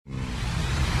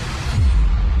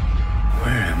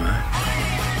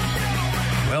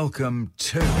Welcome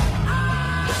to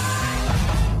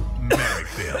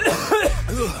Merrickville.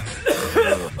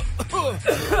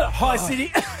 Hi, City.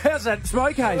 How's that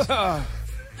smoke haze?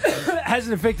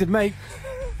 Hasn't affected me.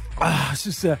 It's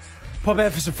just pop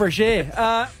out for some fresh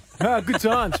air. Good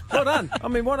times. Well done. I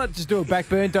mean, why not just do a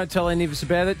backburn? Don't tell any of us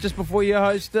about it just before you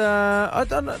host. I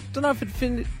don't know if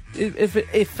it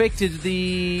affected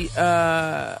the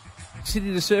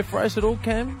City to Surf race at all,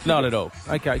 Cam? Not at all.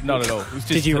 Okay, not at all. It was just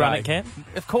Did you today. run it, Cam?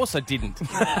 Of course I didn't.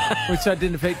 Which so it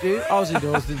didn't affect you? I was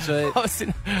indoors, didn't see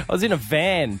it. I was in a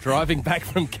van driving back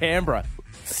from Canberra,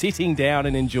 sitting down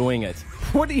and enjoying it.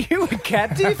 What are you, a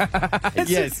captive?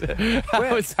 Yes.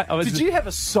 Did you have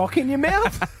a sock in your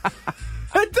mouth?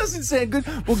 That doesn't sound good.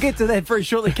 We'll get to that very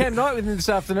shortly. Cam Knight with me this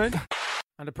afternoon.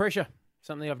 Under pressure.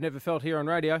 Something I've never felt here on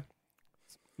radio.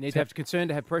 Need to have concern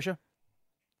to have pressure.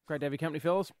 Great to have your company,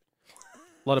 fellas.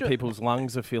 A lot of people's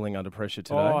lungs are feeling under pressure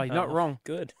today. Oh, you're not wrong.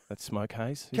 Good. That's smoke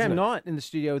haze. Cam Knight in the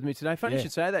studio with me today. Funny you Yeah.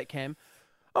 should say that, Cam.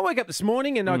 I woke up this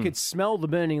morning and I could smell the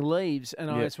burning leaves,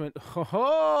 and I just went,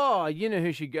 oh, you know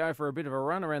who should go for a bit of a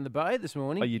run around the bay this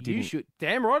morning? Oh, you didn't? You should.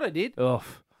 Damn right I did. Oh,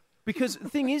 Because the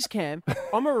thing is, Cam,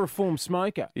 I'm a reformed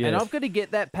smoker, and Yes. I've got to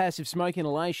get that passive smoke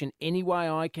inhalation any way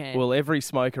I can. well, every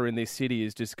smoker in this city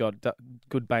has just got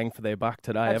good bang for their buck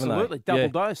today, Absolutely. haven't they? Double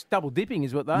dose. Double dipping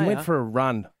is what they You are. went for a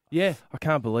run. Yeah. I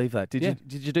can't believe that. Did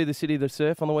you do the City to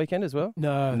Surf on the weekend as well?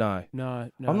 No. No.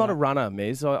 I'm not a runner,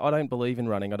 Mez. I don't believe in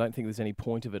running. I don't think there's any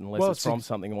point of it unless Well, it's from it's-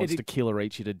 something that wants it- to kill or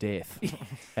eat you to death.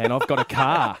 And I've got a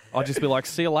car. I'll just be like,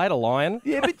 see you later, lion.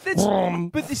 Yeah, but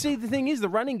but you see, the thing is, the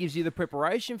running gives you the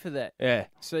preparation for that. Yeah.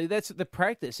 So that's the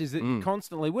practice, is that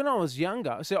constantly, when I was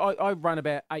younger, so I run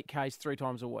about 8Ks 3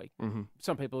 times a week. Mm-hmm.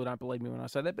 Some people don't believe me when I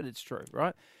say that, but it's true,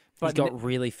 right? He's But got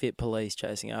really fit police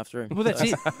chasing after him. Well, that's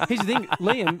it. Here's the thing.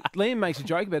 Liam makes a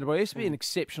joke about it, but I used to be an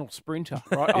exceptional sprinter,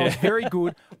 right? I was very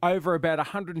good over about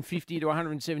 150 to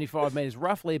 175 metres,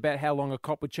 roughly about how long a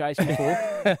cop would chase me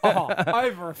for.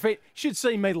 Over a fence. Should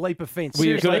see me leap a fence. Were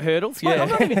you good Seriously. at hurdles? Mate, Yeah. I'm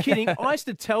not even kidding. I used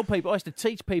to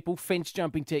teach people fence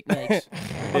jumping techniques.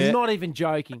 I'm not even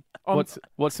joking. What's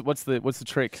the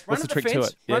trick? What's the trick to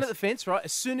it? Run Yes. at the fence, right?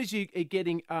 As soon as you are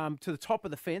getting to the top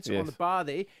of the fence Yes. on the bar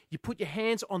there, you put your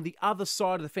hands on the other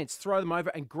side of the fence, throw them over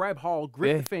and grab hold,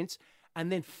 grip the fence,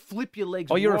 and then flip your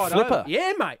legs. Oh, you're a right flipper? over.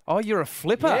 Yeah, mate. Oh, you're a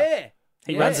flipper. Yeah.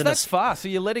 He Yeah. runs in That's fast. So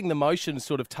you're letting the motion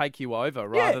sort of take you over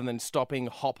rather than stopping,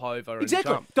 hop over, and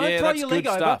Exactly. jump. Don't Yeah, throw that's your good leg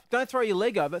over. stuff. Don't throw your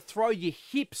leg over. Throw your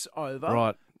hips over.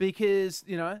 Right. Because,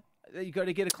 you got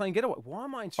to get a clean getaway. Why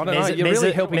am I I don't know. Mez- You're Mez-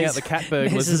 really helping Mez- out the cat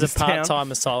burglars. This is in a this town.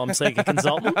 part-time asylum seeker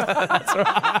consultant.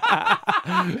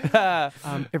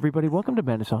 Everybody, welcome to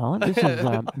Manus Island. This is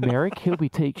Merrick. He'll be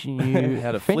teaching you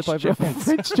How to flip over a fence.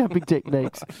 fence jumping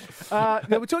techniques. Now,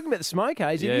 we're talking about the smoke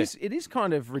haze. Yeah. It is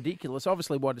kind of ridiculous.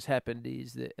 Obviously, what has happened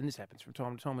is that, and this happens from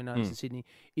time to time, we know this in Sydney,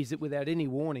 is that without any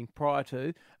warning prior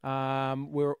to,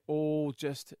 we're all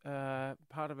just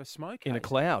part of a smoke In a haze.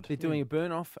 cloud. They're doing a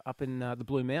burn-off up in the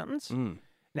Blue Mountains.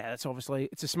 Now, that's obviously,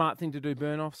 it's a smart thing to do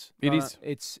burn-offs. It is.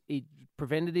 It's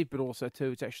preventative, but also,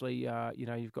 too, it's actually,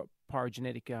 you've got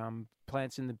pyrogenetic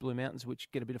plants in the Blue Mountains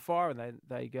which get a bit of fire, and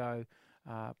they go,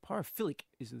 pyrophilic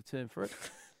is the term for it.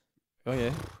 Oh,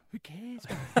 yeah. Who cares,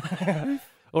 mate?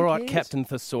 All right, cares? Captain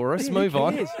Thesaurus, Yeah, move who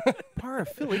on. cares?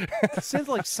 Pyrophilic sounds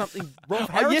like something Rolf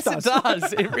Oh, Harris yes, does. it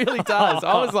does. It really does.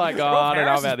 I was like, I don't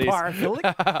know about this.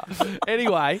 Pyrophilic.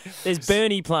 Anyway, There's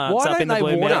Bernie plants Why up don't in the they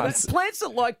Blue warn Mountains. Plants that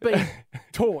like being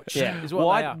torched is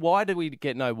what they are. why do we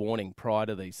get no warning prior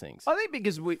to these things? I think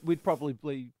because we'd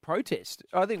probably protest.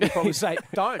 I think we'd probably say,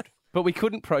 don't. But we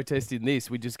couldn't protest in this.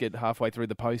 We just get halfway through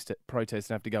the protest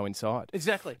and have to go inside.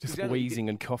 Exactly. Just exactly. wheezing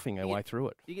and coughing our way through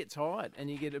it. You get tired and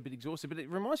you get a bit exhausted. But it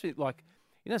reminds me, like,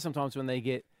 sometimes when they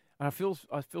get, and I feel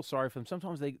sorry for them.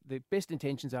 Sometimes their best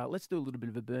intentions are, let's do a little bit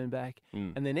of a burn back.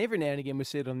 And then every now and again we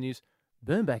see it on the news,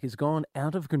 burn back has gone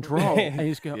out of control. And you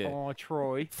just go, oh,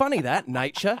 Troy. Funny that,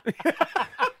 nature.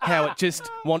 How it just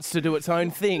wants to do its own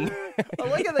thing. I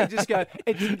like how they just go,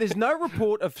 there's no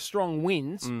report of strong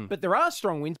winds, but there are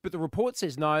strong winds, but the report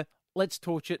says no, let's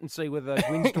torch it and see whether those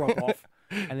winds drop off.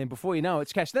 And then before you know it,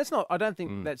 it's cash. I don't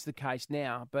think that's the case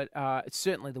now, but it's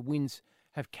certainly the winds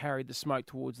have carried the smoke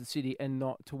towards the city and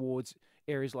not towards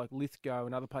areas like Lithgow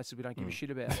and other places we don't give a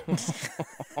shit about.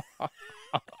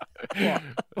 Yeah.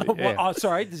 Oh,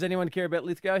 sorry, does anyone care about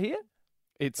Lithgow here?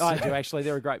 I do, actually.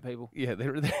 They're great people. Yeah,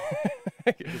 they're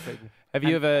Good people. Have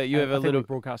you ever I think lit we a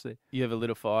broadcast there. you ever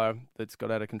lit a fire that's got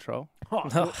out of control?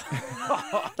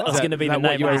 That was going to be the Is that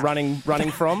what name. you were of-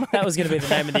 running from? That was going to be the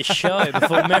name of this show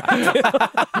before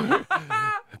Merrickville.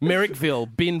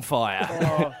 Merrickville bin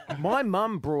fire. My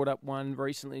mum brought up one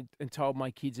recently and told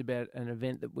my kids about an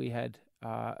event that we had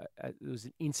there was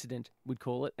an incident, we'd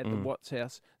call it, at the Watts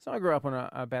house. So I grew up on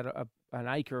about an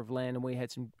acre of land, and we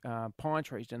had some pine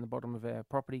trees down the bottom of our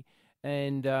property.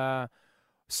 And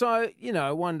so,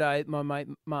 one day my mate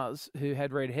Muzz, who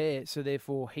had red hair, so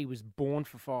therefore he was born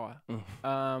for fire.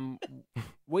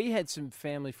 We had some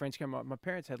family friends come up. My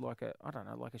parents had like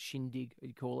a shindig,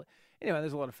 you'd call it. Anyway,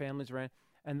 there's a lot of families around,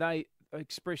 and they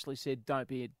expressly said, "Don't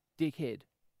be a dickhead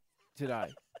today."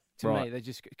 To me, they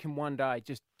just can one day,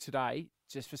 just today,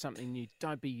 just for something new.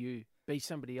 Don't be you. Be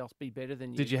somebody else. Be better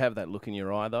than you. Did you have that look in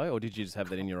your eye, though, or did you just have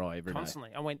that in your eye every day?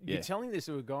 Constantly. I went, you're telling this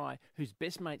to a guy whose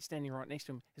best mate standing right next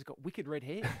to him has got wicked red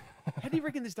hair. How do you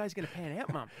reckon this day's going to pan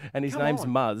out, Mum? And his name's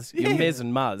Muzz. You're Mez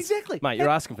and Muzz. Exactly. Mate, you're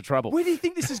asking for trouble. Where do you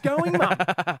think this is going, Mum?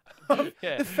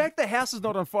 The fact the house is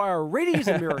not on fire already is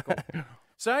a miracle.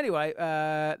 So anyway,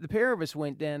 the pair of us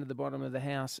went down to the bottom of the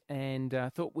house and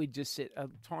thought we'd just set a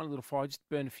tiny little fire, just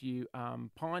burn a few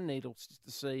pine needles just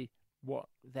to see what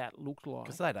that looked like.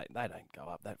 Because they don't go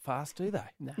up that fast, do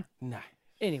they? No.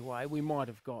 Anyway, we might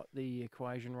have got the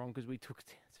equation wrong because we took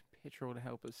down some petrol to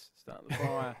help us start the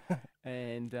fire,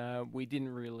 and we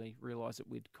didn't really realise that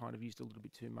we'd kind of used a little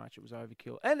bit too much. It was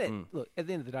overkill. And then, look, at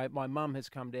the end of the day, my mum has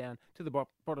come down to the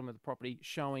bottom of the property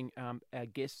showing our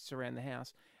guests around the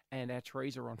house, and our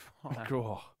trees are on fire.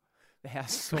 Oh. The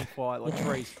house is on fire, like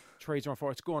trees are on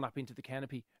fire. It's gone up into the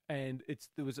canopy, and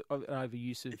there was an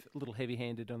overuse of a little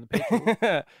heavy-handed on the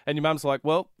petrol. And your mum's like,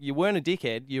 well, you weren't a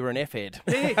dickhead, you were an F-head.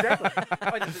 Yeah, exactly.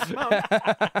 I just said, Mum,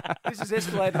 this has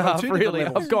escalated on two different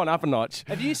levels. I've gone up a notch.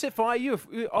 Have you set fire?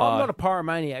 I'm not a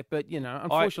pyromaniac, but,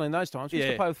 unfortunately in those times, we used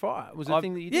to play with fire. It was a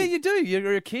thing that you did. Yeah, you do.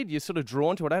 You're a kid. You're sort of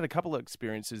drawn to it. I had a couple of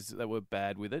experiences that were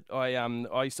bad with it. I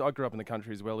grew up in the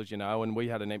country as well, as you know, and we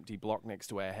had an empty block next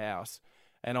to our house.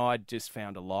 And I just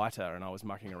found a lighter and I was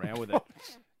mucking around with it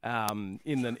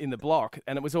in the block,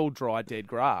 and it was all dry, dead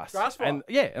grass. Grass fire?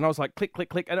 And I was like, click, click,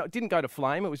 click. And it didn't go to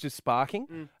flame. It was just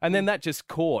sparking. And then that just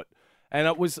caught. And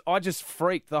I just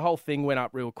freaked. The whole thing went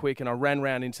up real quick, and I ran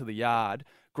round into the yard,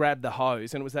 grabbed the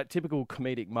hose, and it was that typical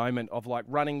comedic moment of like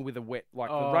running with the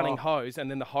running hose, and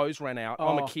then the hose ran out.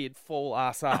 I'm a kid, fall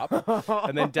ass up,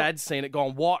 and then Dad's seen it,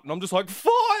 gone, what? And I'm just like,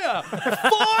 fire!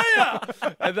 Fire!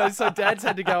 And then so Dad's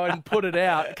had to go and put it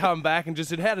out, come back, and just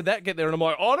said, how did that get there? And I'm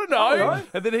like, I don't know.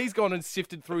 And then he's gone and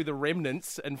sifted through the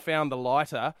remnants and found the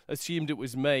lighter, assumed it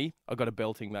was me. I got a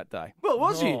belting that day. Well,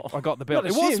 was you? I got the belt.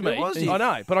 Not It was assumed, me. it was you. I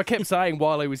know, but I kept saying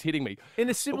while he was hitting me, In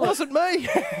a it similar, wasn't me.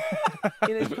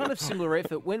 in a kind of similar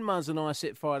effort, when Muzz and I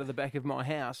set fire to the back of my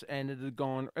house, and it had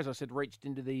gone, as I said, reached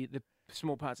into the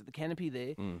small parts of the canopy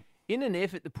there, in an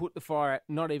effort to put the fire out,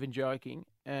 not even joking,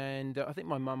 and I think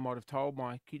my mum might have told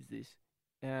my kids this,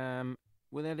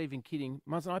 without even kidding,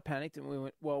 Muzz and I panicked, and we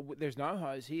went, well, there's no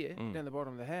hose here down the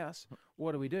bottom of the house.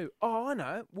 What do we do? Oh, I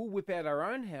know. We'll whip out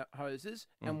our own hoses,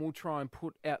 and we'll try and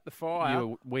put out the fire. You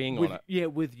were weeing on it. Yeah,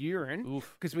 with urine,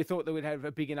 because we thought that we'd have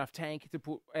a big enough tank to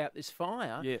put out this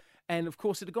fire. Yeah. And, of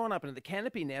course, it had gone up into the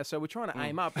canopy now, so we're trying to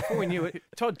aim up. Before we knew it,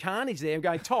 Todd Carney's there. I'm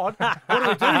going, Todd, what do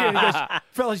we do here? And he goes,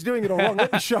 fellas, you're doing it all wrong.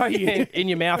 Let me show you. In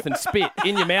your mouth and spit.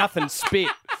 In your mouth and spit.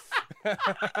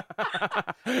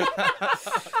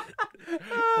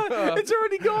 It's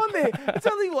already gone there. It's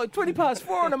only like 4:20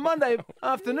 on a Monday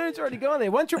afternoon. It's already gone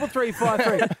there.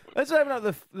 1-333-533. Let's open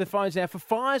up the phones now for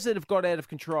fires that have got out of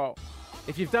control.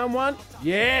 If you've done one,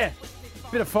 bit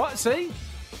of fire. See?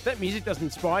 That music doesn't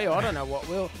inspire you. I don't know what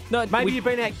will. No, maybe you've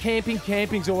been out camping.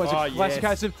 Camping's always a classic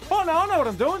case of, I know what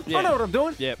I'm doing. Yeah. I know what I'm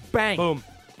doing. Yep. Bang. Boom.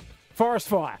 Forest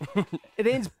fire. It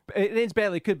ends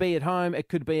badly. It could be at home. It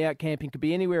could be out camping. Could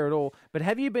be anywhere at all. But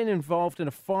have you been involved in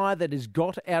a fire that has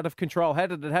got out of control? How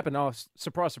did it happen? Oh,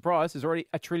 surprise, surprise. There's already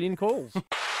 1 trillion calls.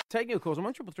 Taking your calls on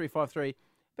 1-333-533.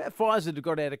 About fires that have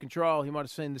got out of control. You might have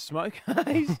seen the smoke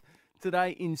haze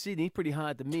today in Sydney. Pretty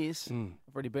hard to miss.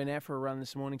 I've already been out for a run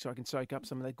this morning, so I can soak up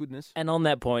some of that goodness. And on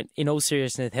that point, in all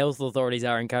seriousness, health authorities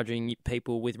are encouraging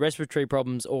people with respiratory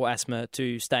problems or asthma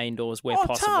to stay indoors where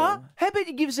possible. Tar, how about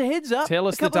you give us a heads up? Tell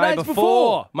us a the couple of day days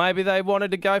before. Maybe they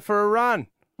wanted to go for a run.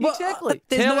 Exactly.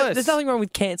 There's nothing wrong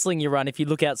with cancelling your run if you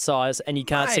look outside and you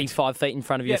can't see 5 feet in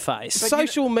front of your face.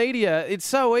 Social media, it's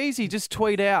so easy. Just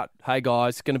tweet out, hey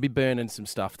guys, going to be burning some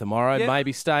stuff tomorrow. Yep.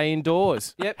 Maybe stay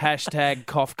indoors. Yep. Hashtag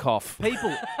cough cough.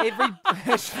 People,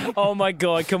 Oh my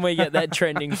God, can we get that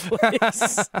trending,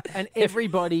 please? and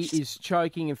everybody is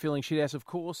choking and feeling shit house, of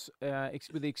course,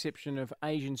 with the exception of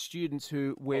Asian students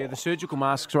who wear the surgical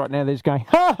masks right now. They're just going,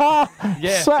 ha ha,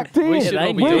 sucked in. We should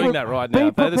all be doing that right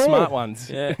now. They're the smart ones.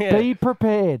 Yeah. Be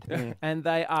prepared. And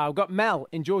they are. We've got Mel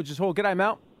in George's Hall. G'day,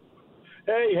 Mel.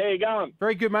 Hey, how you going?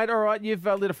 Very good, mate. All right, you've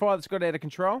lit a fire that's got out of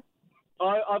control.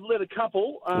 I've lit a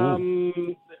couple.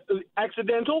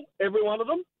 Accidental, every one of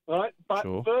them. right? But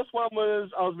Sure. first one was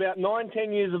I was about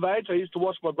 9-10 years of age. I used to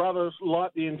watch my brothers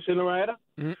light the incinerator,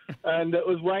 and it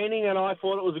was raining, and I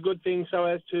thought it was a good thing so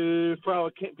as to throw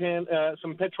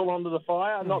some petrol onto the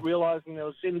fire, not realising there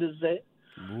were cinders there.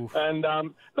 Oof. And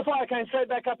the fire came straight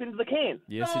back up into the can.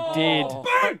 Yes, it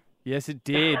did. Yes, it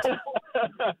did.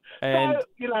 And So,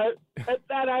 you know, at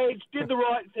that age, did the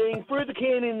right thing, threw the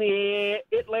can in the air,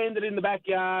 it landed in the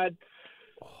backyard,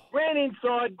 ran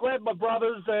inside, grabbed my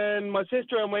brothers and my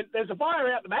sister and went, there's a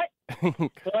fire out the back.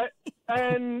 Right?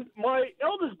 And my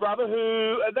eldest brother,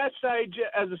 who at that stage,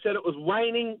 as I said, it was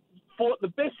raining, thought the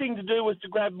best thing to do was to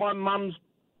grab my mum's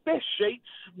best sheets,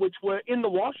 which were in the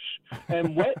wash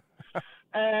and wet,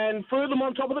 and threw them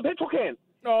on top of the petrol can.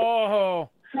 oh,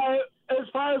 So, as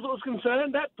far as it was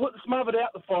concerned, that smothered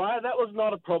out the fire. That was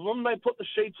not a problem. They put the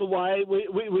sheets away.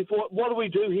 We thought, what do we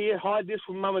do here? Hide this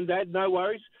from Mum and Dad? No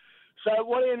worries. So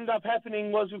what ended up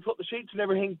happening was we put the sheets and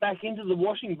everything back into the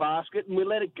washing basket and we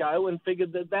let it go and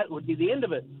figured that would be the end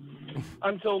of it.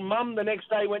 Until Mum the next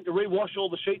day went to rewash all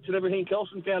the sheets and everything else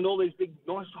and found all these big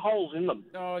nice holes in them.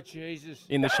 Oh, Jesus.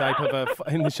 in the shape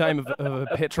of a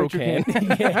petrol can.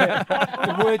 Yeah.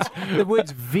 The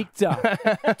words Victor,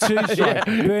 two-shot,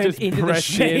 burned just into the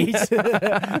pressed in. sheets.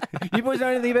 You boys know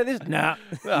anything about this? Nah.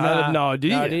 No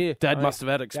idea. No idea. Dad must have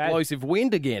had explosive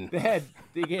wind again. Dad,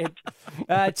 dickhead.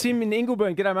 Tim in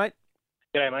Ingleburn. G'day, mate.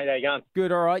 G'day, mate. How you going?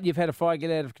 Good, all right. You've had a fire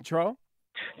get out of control?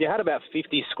 Yeah, I had about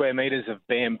 50 square metres of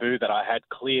bamboo that I had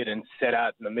cleared and set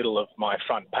out in the middle of my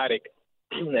front paddock.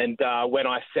 And when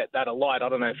I set that alight, I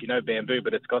don't know if you know bamboo,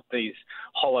 but it's got these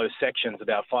hollow sections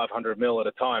about 500 mil at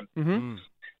a time. Mm-hmm.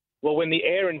 Well, when the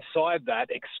air inside that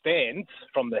expands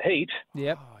from the heat,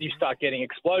 Yep. you start getting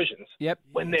explosions. Yep.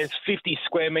 When there's 50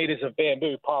 square metres of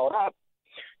bamboo piled up,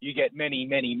 you get many,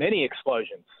 many, many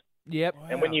explosions. Yep.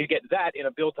 And when you get that in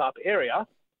a built-up area,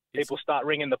 people start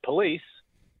ringing the police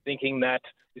thinking that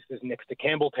this is next to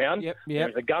Campbelltown. Yep.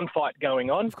 There's a gunfight going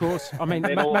on. Of course. I mean,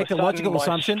 Then all make of the a sudden, logical my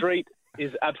assumption. street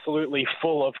is absolutely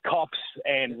full of cops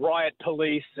and riot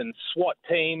police and SWAT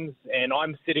teams, and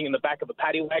I'm sitting in the back of a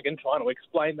paddy wagon trying to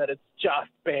explain that it's just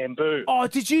bamboo. Oh,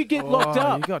 did you get locked Oh,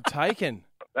 up? You got taken.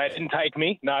 They didn't take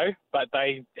me, no, but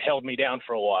they held me down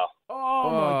for a while. Oh,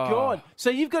 my Oh. God. So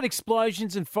you've got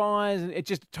explosions and fires and it's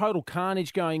just total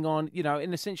carnage going on, you know,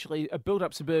 in essentially a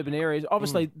built-up suburban area.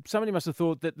 Obviously, somebody must have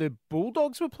thought that the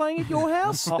Bulldogs were playing at your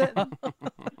house.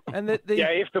 And that the...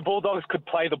 Yeah, if the Bulldogs could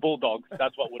play the Bulldogs,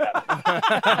 that's what would happen.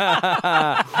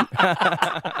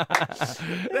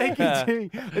 Thank you,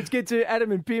 Jimmy. Let's get to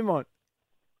Adam in Piermont.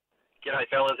 G'day,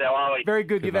 fellas. How are we? Very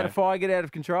good. You've had a mate. fire get out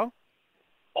of control?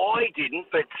 I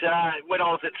didn't, but when I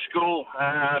was at school,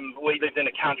 we lived in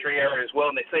a country area as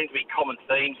well, and there seems to be common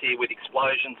themes here with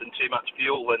explosions and too much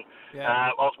fuel. And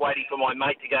I was waiting for my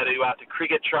mate to go to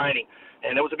cricket training,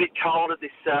 and it was a bit cold at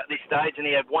this stage, and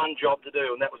he had one job to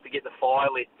do, and that was to get the fire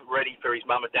lit ready for his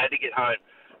mum and dad to get home.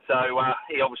 So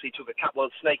he obviously took a couple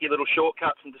of sneaky little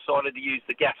shortcuts and decided to use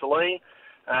the gasoline.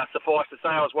 Suffice to say,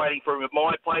 I was waiting for him at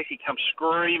my place. He comes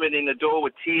screaming in the door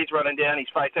with tears running down his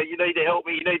face. "Hey, you need to help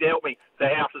me, you need to help me. The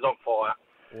house is on fire."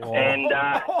 Oh. And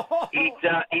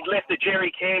he'd left the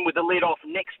jerry can with the lid off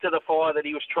next to the fire that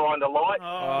he was trying to light.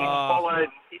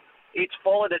 It's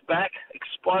followed it back,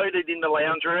 exploded in the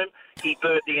lounge room. He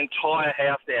burnt the entire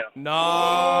house down.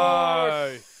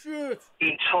 No.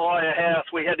 Entire house.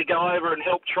 We had to go over and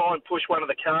help try and push one of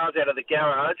the cars out of the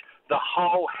garage. The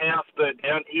whole house burnt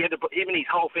down. He had to, him and his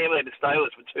whole family had to stay with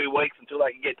us for 2 weeks until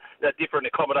they could get that different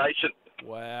accommodation.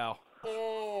 Wow.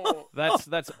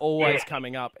 That's always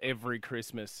coming up every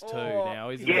Christmas too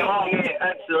now, isn't it? Yeah,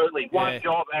 absolutely. One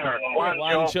job, Aaron.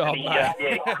 One job. mate.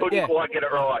 Yeah, couldn't quite get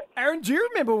it right. Aaron, do you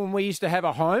remember when we used to have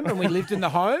a home and we lived in the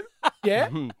home? Yeah?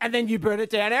 And then you burnt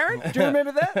it down, Aaron? Do you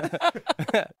remember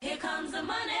that? Here comes the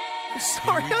money.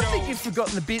 Sorry, I think you've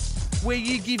forgotten the bit where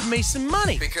you give me some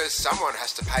money. Because someone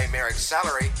has to pay Merrick's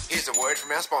salary, here's a word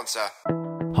from our sponsor.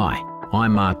 Hi,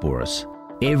 I'm Mark Bouris.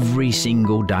 Every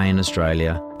single day in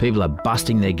Australia, people are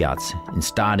busting their guts in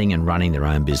starting and running their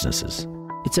own businesses.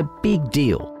 It's a big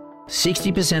deal.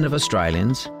 60% of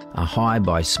Australians are hired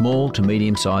by small to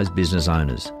medium-sized business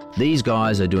owners. These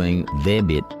guys are doing their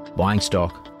bit, buying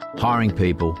stock, hiring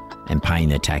people, and paying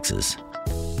their taxes.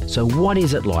 So what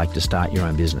is it like to start your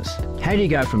own business? How do you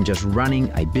go from just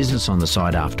running a business on the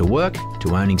side after work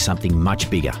to owning something much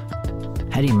bigger?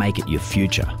 How do you make it your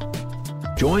future?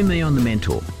 Join me on The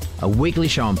Mentor, a weekly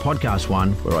show on Podcast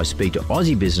One where I speak to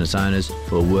Aussie business owners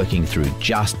who are working through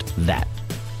just that.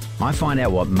 I find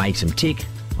out what makes them tick.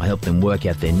 I help them work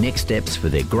out their next steps for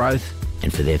their growth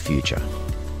and for their future.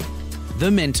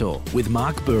 The Mentor with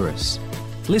Mark Bouris.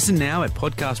 Listen now at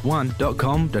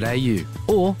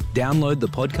podcast1.com.au or download the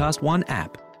Podcast One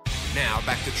app. Now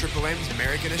back to Triple M's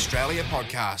American Australia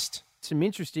podcast. Some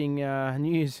interesting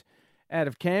news out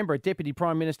of Canberra. Deputy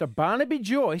Prime Minister Barnaby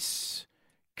Joyce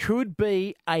could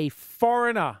be a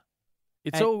foreigner.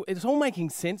 It's all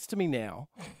making sense to me now.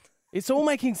 It's all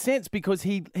making sense because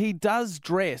he does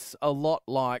dress a lot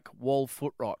like Wal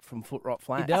Footrot from Footrot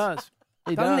Flats. He does.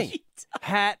 He Doesn't does. he?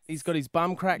 Hat. He's got his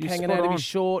bum crack You're hanging spot out of on. his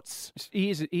shorts. He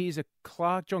is a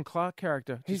John Clark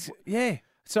character. Yeah.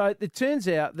 So it turns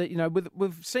out that,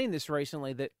 we've seen this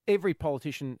recently, that every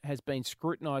politician has been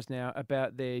scrutinised now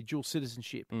about their dual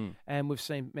citizenship. And we've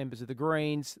seen members of the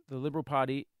Greens, the Liberal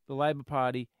Party, the Labor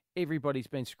Party, everybody's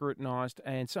been scrutinised,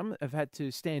 and some have had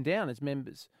to stand down as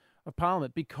members of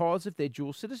Parliament because of their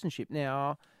dual citizenship.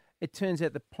 Now, it turns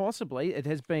out that possibly it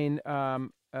has been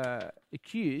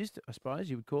accused, I suppose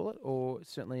you would call it, or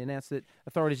certainly announced that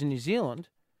authorities in New Zealand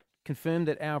confirmed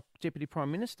that our Deputy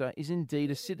Prime Minister is indeed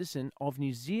a citizen of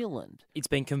New Zealand. It's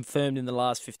been confirmed in the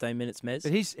last 15 minutes, Mez.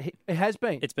 But it has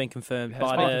been. It's been confirmed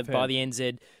by the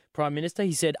NZ Prime Minister.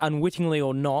 He said, unwittingly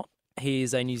or not, he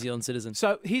is a New Zealand citizen.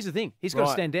 So here's the thing. He's got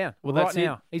to stand down. Well, right that's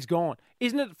now. it. He's gone.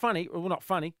 Isn't it funny, well, not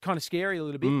funny, kind of scary a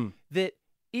little bit, that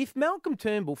if Malcolm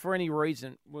Turnbull, for any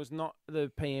reason, was not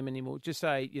the PM anymore, just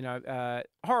say,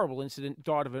 horrible incident,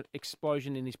 died of an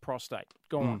explosion in his prostate,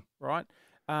 gone, right?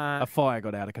 A fire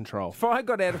got out of control. Fire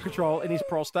got out of control in his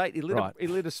prostate. He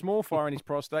lit a small fire in his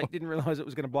prostate. Didn't realise it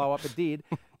was going to blow up. It did.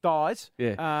 Dies.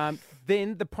 Yeah.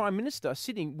 Then the Prime Minister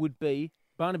sitting would be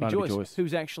Barnaby Joyce,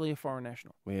 who's actually a foreign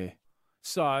national. Yeah.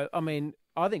 So,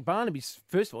 I think Barnaby's,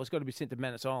 first of all, has got to be sent to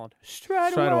Manus Island.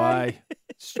 Straight away.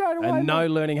 Straight away. And no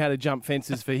learning how to jump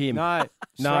fences for him. No.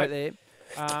 Straight there.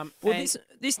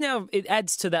 This now, it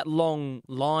adds to that long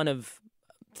line of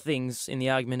things in the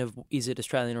argument of, is it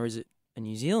Australian or is it a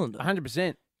New Zealander?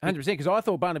 100%. 100%, because I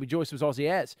thought Barnaby Joyce was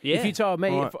Aussie as. Yeah. If you told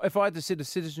me, if I had to sit a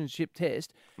citizenship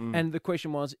test and the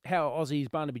question was, how Aussie is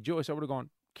Barnaby Joyce, I would have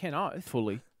gone, Ken Oath.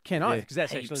 Fully. Ken Oath, because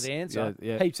that's actually the answer.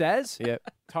 Yeah. Heaps as? Yep.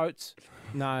 Totes?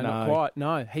 No, not quite.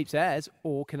 No, heaps as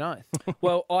or Ken Oath.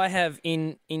 Well, I have,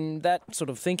 in that sort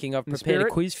of thinking, I've prepared a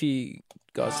quiz for you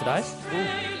guys today.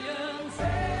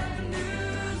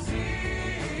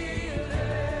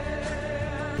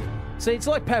 See, it's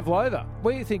like Pavlova.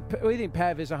 We think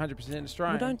Pav is 100%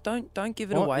 Australian. Well, don't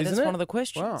give it away. That's one of the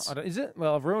questions. Well, is it?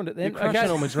 Well, I've ruined it then. You're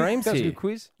crushing all my dreams That's here. a good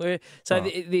quiz. So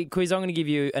the quiz, I'm going to give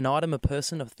you an item, a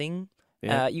person, a thing.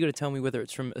 Yeah. You got to tell me whether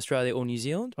it's from Australia or New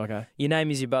Zealand. Okay. Your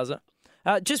name is your buzzer.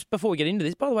 Just before we get into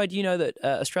this, by the way, do you know that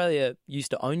Australia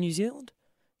used to own New Zealand?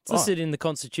 It's listed in the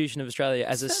Constitution of Australia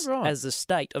as the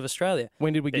state of Australia.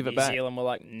 When did we give it back? New Zealand were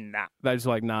like, nah. They was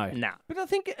like, no. Nah. But I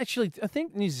think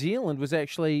New Zealand was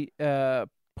actually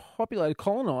populated,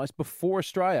 colonised before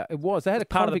Australia. It was. They had a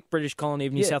part of kind the British colony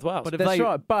of New South Wales. But That's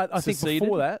right. But I think seceded?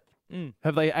 before that,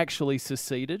 Have they actually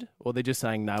seceded, or they're just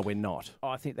saying, no, we're not?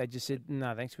 I think they just said,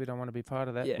 no, thanks, we don't want to be part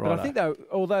of that. Yeah. But I think,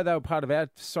 although they were part of our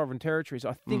sovereign territories,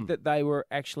 I think that they were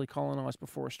actually colonised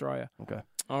before Australia. Okay.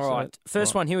 All right.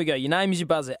 First one, here we go. Your name is your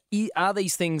buzzer. Are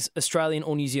these things Australian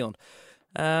or New Zealand?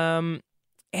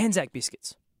 Anzac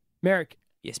biscuits. Merrick.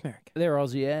 Yes, Merrick. They're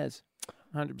Aussie as.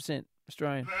 100%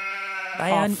 Australian.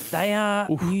 They are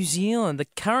New Zealand. The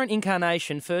current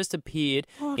incarnation first appeared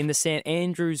in the St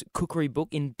Andrews Cookery Book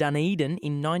in Dunedin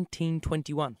in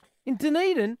 1921. In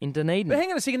Dunedin? In Dunedin. But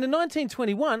hang on a second. In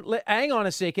 1921, hang on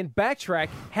a second, backtrack.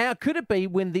 How could it be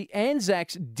when the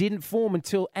Anzacs didn't form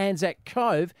until Anzac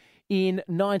Cove in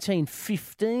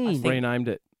 1915? Renamed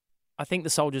it. I think the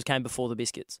soldiers came before the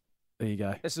biscuits. There you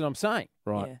go. That's what I'm saying.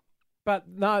 Right. Yeah. But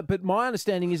no, but my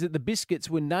understanding is that the biscuits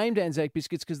were named Anzac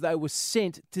biscuits because they were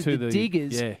sent to the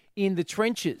diggers in the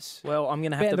trenches. Well, I'm going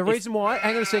to have to... The reason why,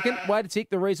 hang on a second, wait a tick,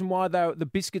 the reason why the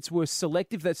biscuits were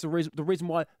selective, that's the reason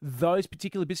why those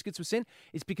particular biscuits were sent,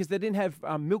 is because they didn't have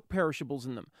milk perishables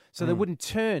in them. So they wouldn't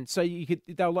turn. So they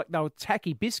were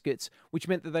tacky biscuits, which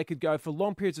meant that they could go for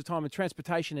long periods of time in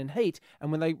transportation and heat. And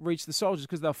when they reached the soldiers,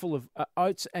 because they were full of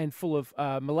oats and full of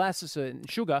molasses and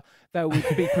sugar, they would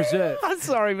be preserved. I'm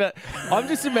sorry, but I'm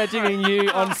just imagining you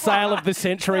on Sale of the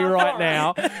Century right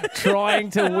now, trying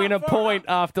to win a point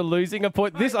after losing a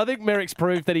point. I think Merrick's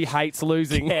proved that he hates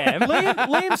losing.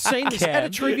 Liam's seen this at a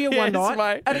trivia one night.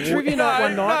 Mate. At a trivia night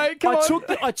one night, No,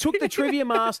 I took the trivia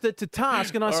master to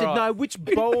task, and I said, "No, which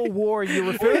Boer War are you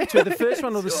referring to? The first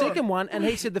one or the second one?" And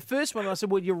he said, "The first one." And I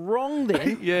said, "Well, you're wrong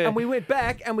then." Yeah. And we went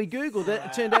back and we Googled it.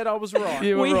 It turned out I was right.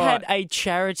 We had a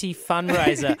charity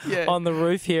fundraiser on the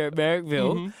roof here at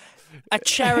Merrickville. Mm-hmm. A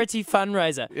charity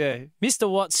fundraiser. Yeah. Mr.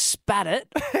 Watts spat it.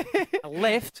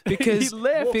 Left because He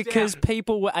left. because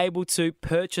people were able to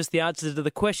purchase the answers to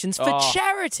the questions for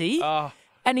charity.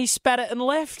 and he spat it and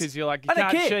left. Because you're like, you I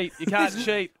don't can't care. cheat. You can't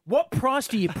cheat. What price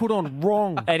do you put on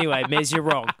wrong? Anyway, Mez, you're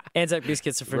wrong. Anzac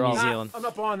biscuits are from Wrong. New Zealand. I'm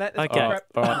not buying that. That's Okay. crap.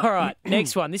 All All right.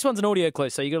 Next one. This one's an audio clue,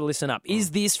 so you got to listen up.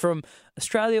 Is this from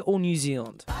Australia or New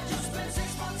Zealand?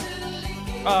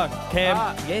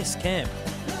 Cam, Yes, Cam.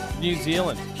 New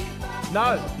Zealand.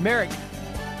 No, Merrick.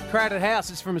 Crowded House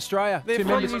is from Australia. They're Two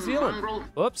from members. New Zealand.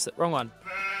 Whoops, wrong one.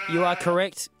 You are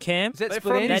correct, Cam. Is that They're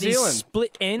Split from Ends? New That is Zealand.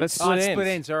 Split Ends. That's Oh, Split it's Ends. Split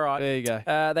Ends, all right. There you go. They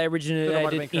Thought it might originated have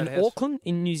been in Crowded House. Auckland,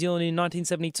 in New Zealand, in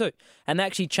 1972, and they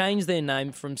actually changed their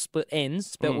name from Split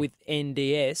Ends, spelled with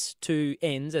NDS, to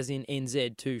Ends, as in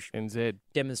NZ, to NZ.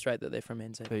 demonstrate that they're from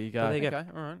NZ. There you go. There you Okay, go.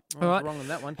 all right. All right. Wrong on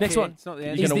that one. Next Yeah, one. It's not the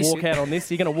You're answer. going to this- walk out on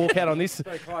this. You're going to walk out on this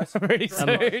Very close. pretty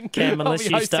soon. Cam, I'll unless be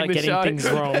you hosting start the getting show.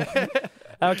 things wrong.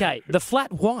 Okay, the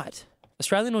flat white,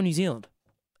 Australian or New Zealand?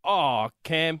 Oh,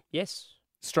 Cam, Yes.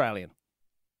 Australian.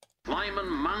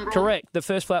 Correct. The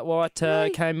first flat white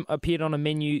appeared on a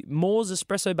menu, Moore's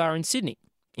Espresso Bar in Sydney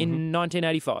in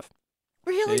 1985.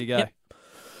 There you go. Yep.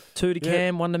 2 to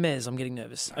Cam, 1 to Mez. I'm getting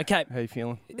nervous. Okay. How you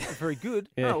feeling? Very good.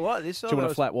 Yeah. I like this. Do you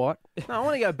want a flat white? No, I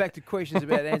want to go back to questions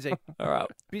about Anzac All right.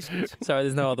 biscuits. Sorry,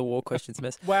 there's no other war questions,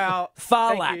 Mez. Wow.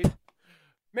 Far Thank lap. you.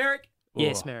 Merrick.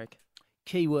 Yes, Oh. Merrick.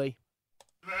 Kiwi.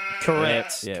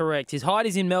 Correct. Yeah. Correct. His height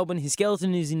is in Melbourne. His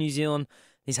skeleton is in New Zealand.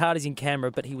 His heart is in Canberra,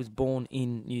 but he was born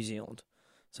in New Zealand.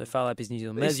 So far lap is New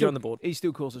Zealand. Mez, you're on the board. He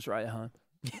still calls Australia home.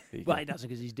 There you Well, go. he doesn't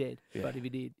because he's dead. Yeah. But if he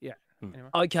did, yeah. Anyway.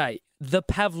 Okay. The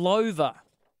Pavlova.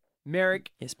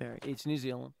 Merrick. Yes, Merrick. It's New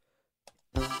Zealand.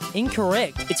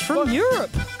 Incorrect. It's from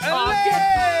Europe.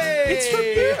 It's from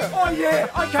Europe. Oh, yeah.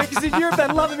 Okay, because in Europe they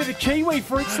love a bit of kiwi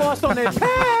fruit sliced on their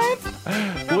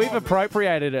pav. We've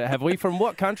appropriated it, have we? From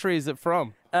what country is it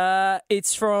from?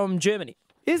 It's from Germany.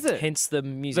 Is it? Hence the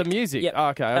music. The music? Yep. Oh,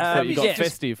 okay. I thought you got yeah.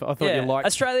 festive. I thought Yeah. you liked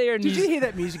Australia and Did New you hear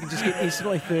that music and just get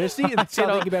instantly thirsty and start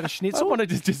thinking about a I schnitzel? wanted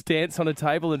to just dance on a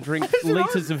table and drink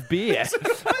litres of beer.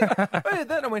 I heard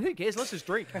that and I went, who cares? Let's just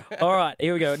drink. All right,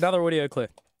 here we go. Another audio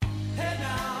clip.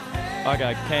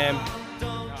 Okay, Cam.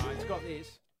 No, it's got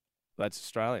this. That's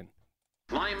Australian.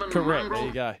 Correct. There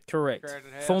you go. Correct.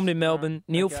 Crowded House. Formed in Melbourne.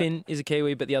 Neil Okay. Finn is a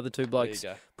Kiwi, but the other two blokes,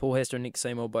 There you go. Paul Hester and Nick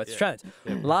Seymour, both Australians.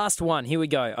 Last one. Here we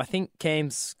go. I think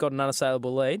Cam's got an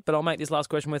unassailable lead, but I'll make this last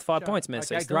question worth 5 points,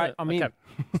 Messi. Okay, great. I'm in. Let's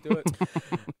do it.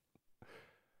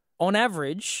 On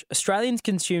average, Australians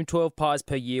consume 12 pies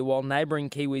per year, while neighbouring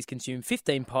Kiwis consume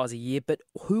 15 pies a year. But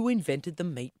who invented the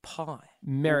meat pie?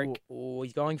 Merrick. Oh,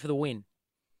 he's going for the win.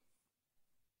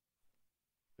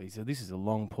 So this is a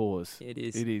long pause. It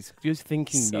is. It is. Just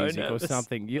thinking So music nervous. or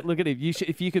something. Look at him.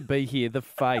 If you could be here, the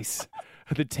face,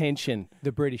 the tension.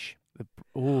 The British.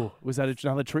 Oh, was that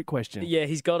another trick question? Yeah,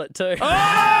 he's got it too.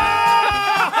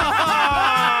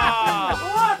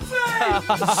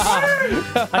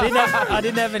 I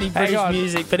didn't have any British on.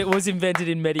 music, but it was invented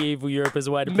in medieval Europe as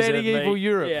a way to preserve Medieval meat.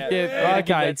 Europe. Yeah, Yeah, I'll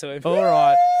give okay. that to him. All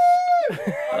right.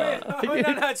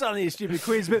 I know it's only a stupid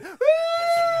quiz, but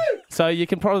So you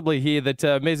can probably hear that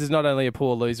Mez is not only a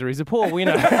poor loser, he's a poor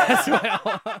winner as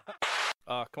well.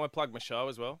 Can I plug my show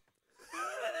as well?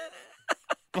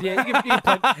 yeah, you can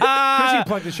plug. Chris, you can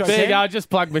plug the show. There you Cam. go. I just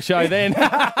plugged my show then. You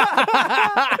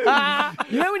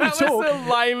know when you That talk. was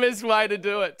the lamest way to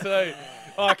do it too.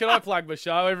 Oh, can I plug my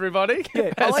show, everybody?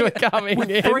 Yeah, I As like we're it. coming With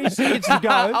in. 3 seconds to go.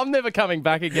 I'm never coming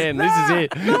back again. This is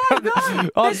it. I've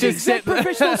That's the exact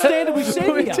professional standard we've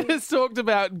set We here. just talked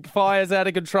about fires out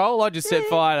of control. I just set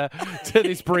fire to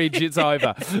this bridge. It's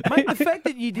over. Mate, the fact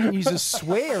that you didn't use a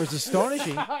swear is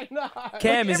astonishing. I know.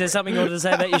 Cam, is there something you wanted to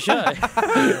say about your show?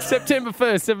 September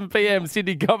 1st, 7 p.m,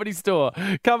 Sydney Comedy Store.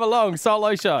 Come along,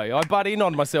 solo show. I butt in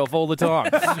on myself all the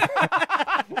time.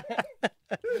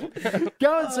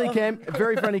 Go and see Cam, a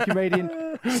very funny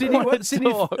comedian. Sydney, What a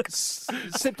Sydney, talk.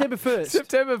 September 1st.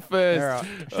 September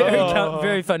 1st.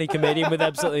 Very funny comedian with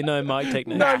absolutely no mic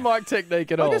technique. No mic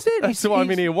technique at all. I said, That's why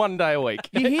I'm in here one day a week.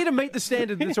 You're here to meet the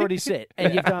standard that's already set,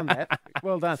 and you've done that.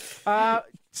 Well done.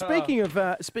 Speaking of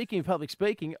public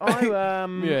speaking, I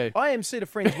emceed a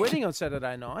friend's wedding on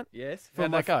Saturday night. Yes. For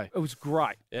How'd that go? It was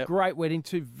great. Yep. Great wedding.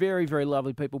 2 very, very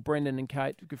lovely people, Brendan and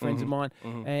Kate, good friends of mine.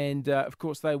 And, of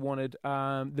course, they wanted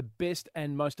the best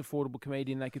and most affordable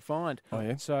comedian they could find. Oh,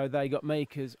 yeah? So they got me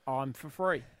because I'm for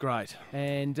free. Great.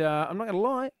 And I'm not going to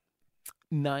lie,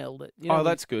 nailed it. You know, Oh, when-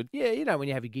 that's good. Yeah, you know when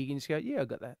you have a gig and you just go, yeah, I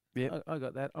got that. Yep. I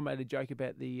got that. I made a joke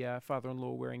about the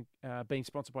father-in-law wearing being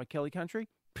sponsored by Kelly Country.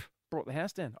 Brought the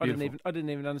house down. I didn't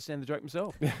even understand the joke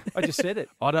myself. I just said it.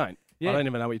 I don't. I don't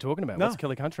even know what you're talking about. No. What's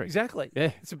Killer Country? Exactly.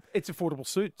 Yeah. It's affordable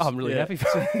suits. I'm really happy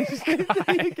for you.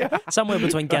 Somewhere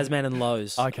between Gazman and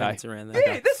Lowe's. Okay. It's around there.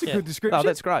 Yeah, that's a good description. Oh,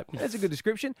 that's great. That's a good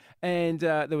description. And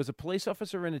there was a police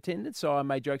officer in attendance, so I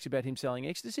made jokes about him selling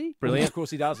ecstasy. Brilliant. Of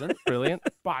course he doesn't. Brilliant.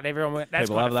 But everyone went, that's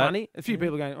People kind of love that. funny. A few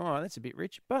people going, oh, that's a bit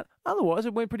rich. But otherwise,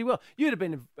 it went pretty well. You'd have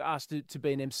been asked to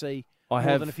be an MC more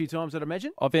than a few times, I'd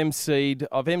imagine. I've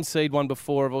MC'd one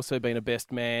before. I've also been a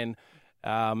best man.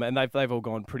 And they've all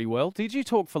gone pretty well. Did you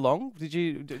talk for long? Did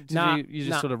you? You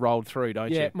just sort of rolled through,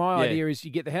 don't you? Yeah, my idea is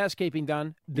you get the housekeeping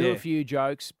done, do a few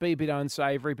jokes, be a bit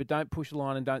unsavoury, but don't push the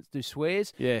line and don't do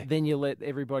swears. Yeah. Then you let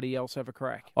everybody else have a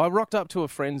crack. I rocked up to a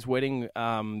friend's wedding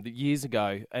years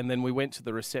ago, and then we went to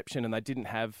the reception, and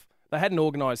they hadn't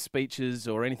organised speeches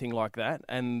or anything like that.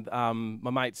 And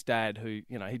my mate's dad, who,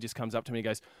 he just comes up to me and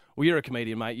goes, well, you're a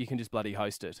comedian, mate. You can just bloody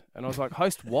host it. And I was like,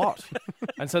 host what?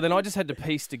 And so then I just had to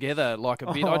piece together like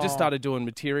a bit. I just started doing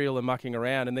material and mucking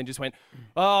around and then just went,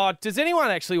 oh, does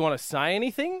anyone actually want to say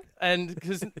anything? And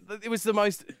because it was the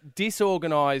most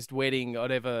disorganised wedding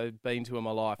I'd ever been to in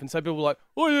my life. And so people were like,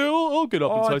 oh, yeah, I'll get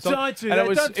up and say something. Don't do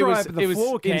that. Don't throw over the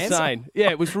floor, Cam. Insane.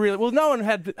 Yeah, it was really... Well, no one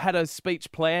had a speech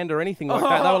planned or anything like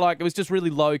that. They were like, it was just really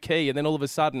low key. And then all of a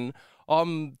sudden,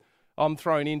 I'm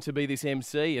thrown in to be this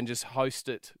MC and just host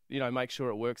it, make sure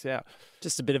it works out.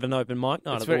 Just a bit of an open mic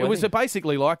night. It was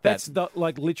basically like that. That's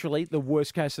literally the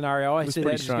worst case scenario. I see that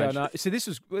pretty strange. So this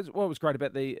was what was great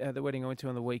about the wedding I went to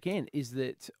on the weekend is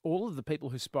that all of the people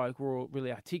who spoke were all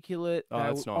really articulate. They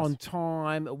that's were nice. on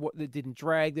time. They didn't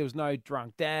drag. There was no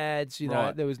drunk dads.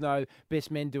 Right. There was no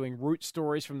best men doing root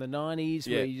stories from the 90s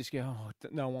where you just go, oh,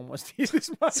 no one wants to hear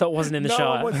this. So it wasn't in the Shire.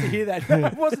 No one wants to hear that.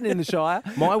 It wasn't in the Shire.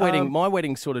 My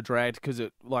wedding sort of dragged because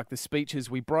the speeches,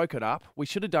 we broke it up. We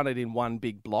should have done it in one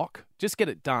big block. Just get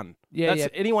it done. Yeah,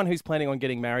 Anyone who's planning on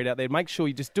getting married out there, make sure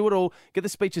you just do it all, get the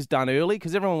speeches done early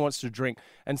because everyone wants to drink.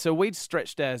 And so we'd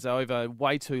stretched ours over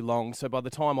way too long. So by the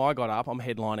time I got up, I'm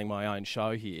headlining my own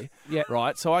show here. Yeah.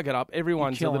 Right? So I get up,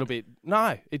 everyone's a little bit...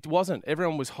 No, it wasn't.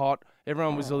 Everyone was hot.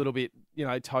 Everyone was a little bit,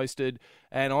 toasted.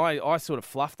 And I sort of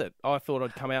fluffed it. I thought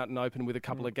I'd come out and open with a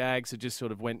couple of gags. It just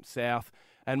sort of went south.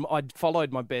 And I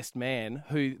followed my best man,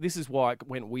 who, this is why it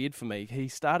went weird for me. He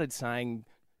started saying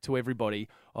to everybody,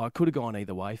 I could have gone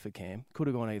either way for Cam. Could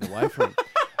have gone either way for him.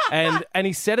 And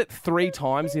he said it 3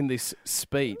 times in this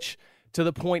speech to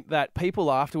the point that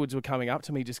people afterwards were coming up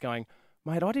to me just going,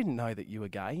 mate, I didn't know that you were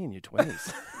gay in your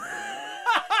 20s.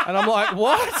 And I'm like,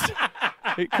 what?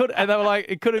 And they were like,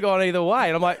 it could have gone either way.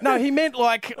 And I'm like, no, he meant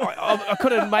like I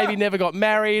could have maybe never got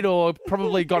married or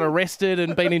probably got arrested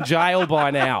and been in jail by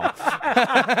now.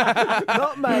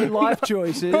 Not made life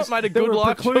choices. Not made a good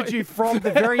life choice. Preclude you from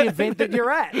the very event that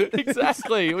you're at.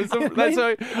 Exactly. It was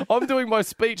so I'm doing my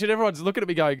speech and everyone's looking at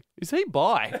me going, is he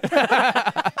bi?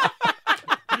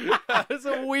 It's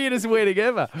the weirdest wedding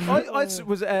ever. I was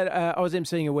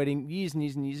emceeing a wedding years and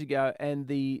years and years ago, and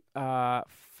the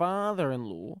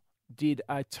father-in-law did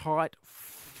a tight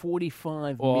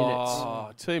 45 minutes.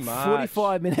 Oh, too much.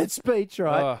 45-minute speech,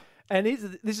 right? Oh. And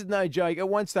this is no joke. At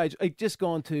one stage, it just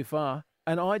gone too far.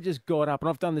 And I just got up, and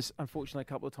I've done this, unfortunately, a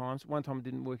couple of times. One time it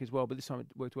didn't work as well, but this time it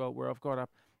worked well, where I've got up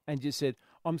and just said,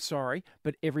 I'm sorry,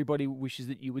 but everybody wishes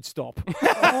that you would stop.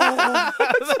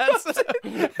 That's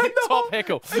top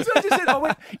heckle. So I just said, I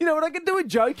went, you know what, I could do a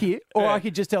joke here, or I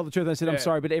could just tell the truth. And I said, I'm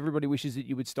sorry, but everybody wishes that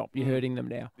you would stop. You're hurting them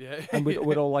now. Yeah. And we'd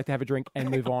all like to have a drink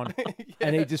and move on.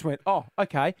 And he just went, oh,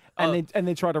 okay. And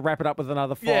then tried to wrap it up with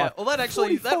another 5. Yeah, well, that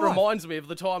 45. reminds me of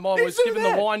the time I was given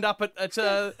that. the wind up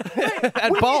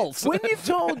at Bowls. When you've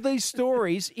told these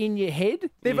stories in your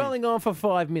head, they've only gone for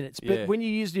 5 minutes. But when you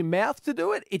use your mouth to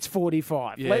do it, it's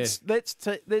 45. Yeah. Let's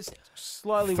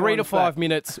slowly 3 to wind 5 back.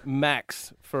 minutes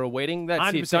max for a wedding. That's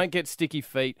 100%. it. Don't get sticky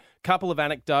feet. Couple of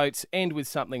anecdotes. End with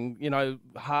something,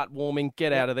 heartwarming.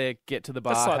 Get out of there. Get to the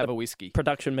bar. That's like have the a whiskey.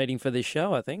 Production meeting for this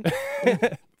show, I think.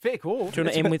 Fair call. Do you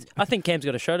want to end with? I think Cam's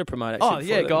got a show to promote. Actually, Oh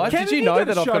yeah, guys. Cam, Did you have know got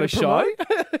that I've got a show?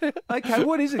 Okay,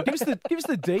 what is it? Give us the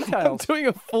I'm details. doing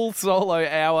a full solo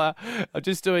hour. I'm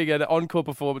just doing an encore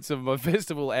performance of my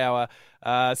festival hour,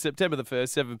 September the 1st,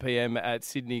 7 p.m. at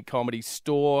Sydney Comedy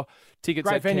Store. Tickets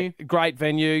Great at venue. Great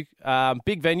venue.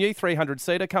 Big venue,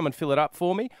 300-seater. Come and fill it up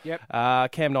for me. Yep.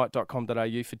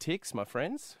 Camnight.com.au for ticks, my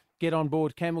friends. Get on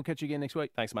board. Cam, we'll catch you again next week.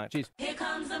 Thanks, mate. Cheers. Here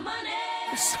comes the money.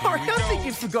 Sorry, I think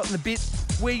you've forgotten the bit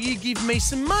where you give me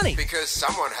some money. Because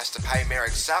someone has to pay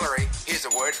Merrick's salary, here's a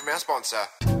word from our sponsor.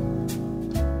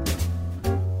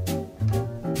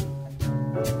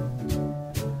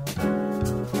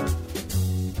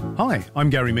 Hi, Hi, I'm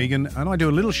Gary Megan, and I do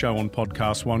a little show on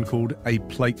Podcast One called A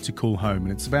Plate to Call Home,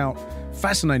 and it's about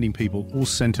fascinating people all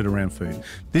centred around food.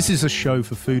 This is a show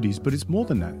for foodies, but it's more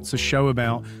than that. It's a show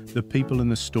about the people and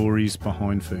the stories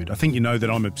behind food. I think you know that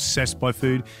I'm obsessed by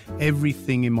food.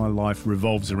 Everything in my life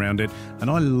revolves around it, and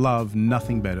I love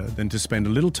nothing better than to spend a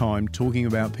little time talking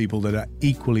about people that are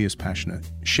equally as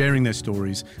passionate, sharing their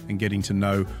stories and getting to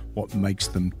know what makes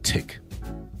them tick.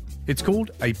 It's called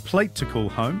A Plate to Call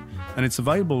Home, and it's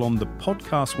available on the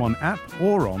Podcast One app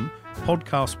or on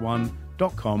podcastone.com.au.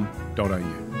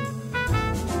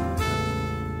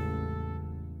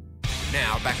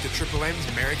 Now back to Triple M's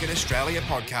American Australia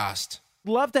podcast.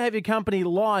 Love to have your company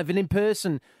live and in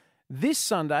person this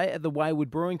Sunday at the Wayward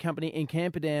Brewing Company in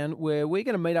Camperdown, where we're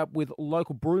going to meet up with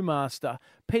local brewmaster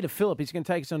Peter Phillip. He's going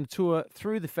to take us on a tour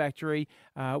through the factory,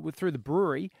 through the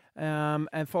brewery,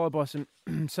 and followed by some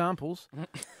samples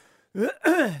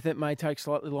that may take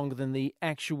slightly longer than the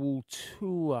actual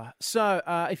tour. So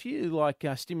if you like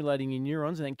stimulating your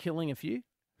neurons and then killing a few,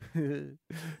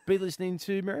 be listening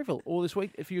to Merrickville all this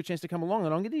week for your chance to come along.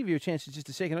 And I'm going to give you a chance in just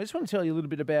a second. I just want to tell you a little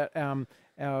bit about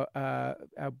our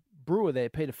brewer there,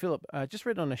 Peter Phillip. Just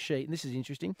read on a sheet, and this is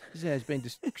interesting. This has been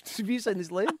have you seen this,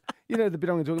 Liam? You know the bit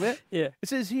I'm going to talk about? Yeah. It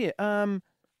says here,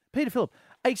 Peter Phillip,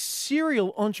 a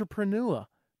serial entrepreneur.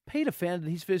 Peter founded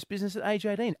his first business at age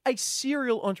 18. A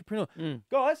serial entrepreneur.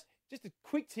 Guys, just a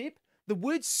quick tip. The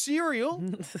word serial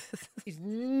is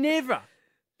never,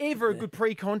 ever a good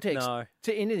pre-context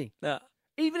to anything. No.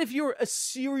 Even if you're a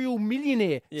serial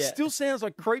millionaire, still sounds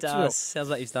like Creepsville. Sounds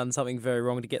like he's done something very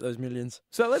wrong to get those millions.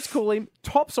 So let's call him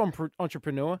Tops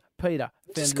Entrepreneur, Peter.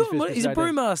 Just call him, he's a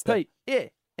brewmaster. Pete, yeah.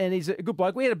 And he's a good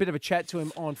bloke. We had a bit of a chat to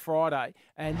him on Friday.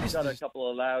 And We've got a couple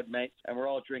of loud mates, and we're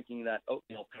all drinking that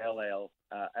oatmeal pale ale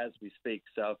as we speak.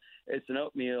 So it's an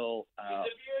oatmeal...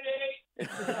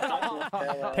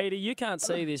 Peter, you can't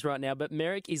see this right now, but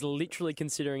Merrick is literally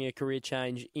considering a career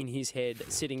change in his head,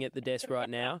 sitting at the desk right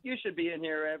now. You should be in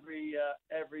here every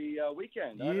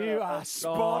weekend. You are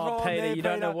spot on Peter, there, you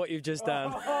don't know what you've just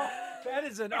done. That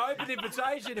is an open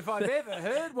invitation if I've ever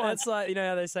heard one. That's like, you know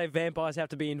how they say vampires have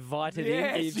to be invited in?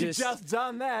 Yes, you've just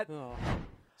done that. Oh.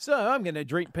 So I'm going to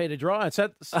drink Peter dry.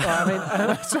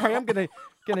 I'm going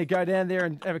to go down there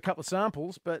and have a couple of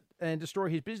samples, and destroy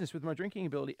his business with my drinking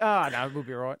ability. No, we'll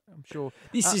be all right, I'm sure.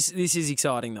 This is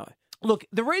exciting though. Look,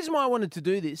 the reason why I wanted to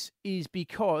do this is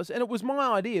because, and it was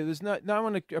my idea. There's no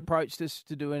one approached us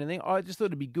to do anything. I just thought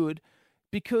it'd be good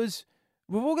because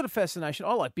we've all got a fascination.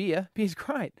 I like beer. Beer's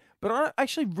great. But I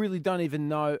actually really don't even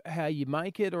know how you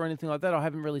make it or anything like that. I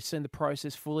haven't really seen the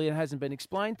process fully. It hasn't been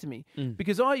explained to me.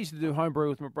 Because I used to do homebrew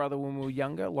with my brother when we were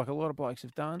younger, like a lot of blokes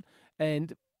have done,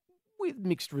 and with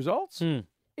mixed results.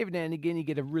 Every now and again you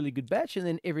get a really good batch, and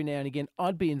then every now and again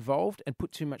I'd be involved and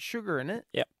put too much sugar in it.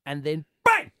 Yep. And then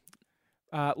bang!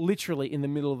 Literally in the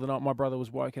middle of the night, my brother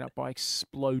was woken up by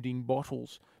exploding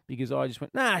bottles because I just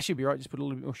went, nah, I should be right. Just put a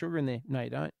little bit more sugar in there. No, you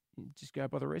don't. You just go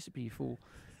by the recipe, you fool.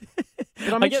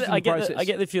 I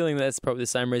get the feeling that's probably the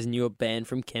same reason you were banned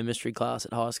from chemistry class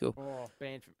at high school. Oh,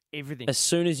 banned from everything. As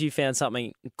soon as you found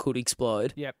something could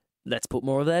explode, yep. Let's put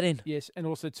more of that in. Yes, and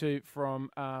also too from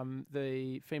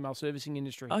the female servicing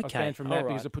industry. Okay, I was banned from that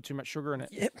because I put too much sugar in it.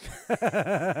 Yep.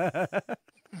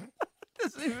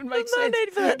 Doesn't even make sense. No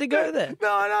need for that to go there.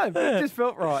 No, I know. But it just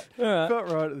felt right. Felt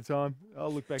right at the time.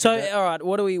 I'll look back. So, at that. all right,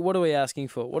 what are we asking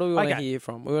for? What do we want to hear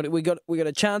from? We got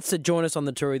a chance to join us on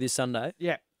the Touwery this Sunday.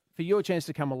 Yeah, for your chance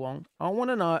to come along, I want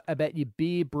to know about your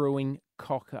beer brewing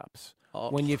cock-ups.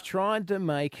 When you've tried to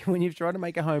make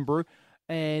a home brew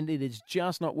and it has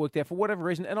just not worked out for whatever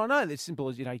reason. And I know that it's simple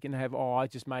as, you can have, I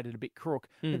just made it a bit crook.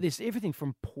 But there's everything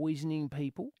from poisoning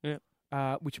people. Yeah.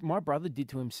 Which my brother did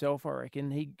to himself, I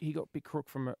reckon. He got a bit crook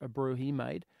from a brew he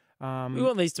made. We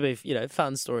want these to be,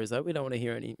 fun stories, though. We don't want to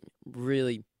hear any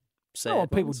really sad ones.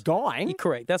 People dying. You're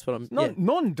correct. That's what I'm...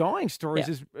 Non-dying stories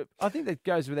is... I think that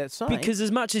goes without saying. Because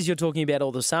as much as you're talking about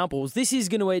all the samples, this is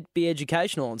going to be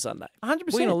educational on Sunday.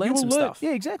 100%. We're going to learn some stuff.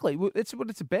 Yeah, exactly. That's what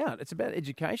it's about. It's about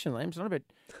education, Liam. It's not about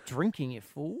drinking, you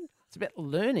fool. It's about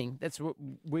learning. That's what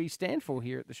we stand for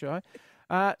here at the show.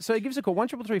 So give us a call,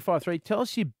 133353. Tell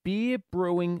us your beer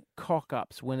brewing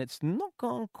cock-ups when it's not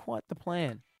gone quite the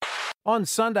plan. On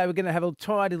Sunday, we're going to have a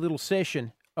tidy little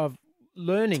session of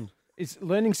learning. It's a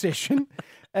learning session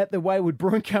at the Wayward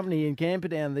Brewing Company in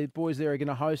Camperdown. The boys there are going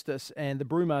to host us, and the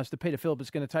brewmaster, Peter Phillip,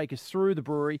 is going to take us through the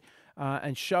brewery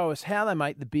and show us how they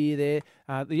make the beer there.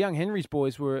 The Young Henry's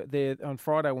boys were there on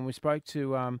Friday when we spoke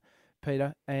to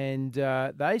Peter, and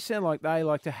they sound like they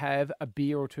like to have a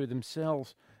beer or two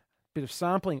themselves. Bit of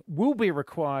sampling will be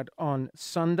required on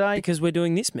Sunday. Because we're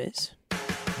doing this mess.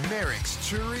 Merrick's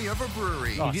Touwery of a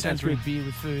brewery. If you don't drink beer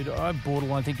with food, I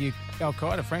borderline think you're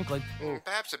Al-Qaeda, frankly.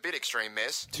 Perhaps a bit extreme,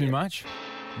 Mess. Too much?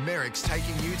 Merrick's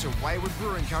taking you to Wayward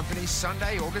Brewing Company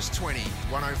Sunday, August 20,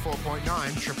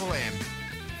 104.9 Triple M.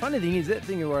 Funny thing is, that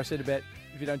thing where I said about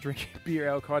if you don't drink beer,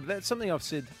 Al-Qaeda, that's something I've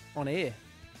said on air.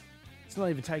 It's not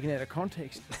even taken out of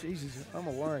context. Jesus, I'm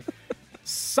a worry.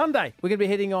 Sunday, we're going to be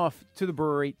heading off to the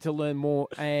brewery to learn more,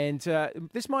 and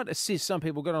this might assist some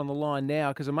people. Get on the line now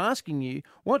because I'm asking you,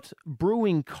 what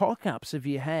brewing cock-ups have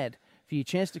you had for your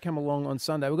chance to come along on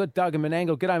Sunday? We've got Doug and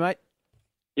Menangle. G'day, mate.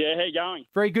 Yeah, how you going?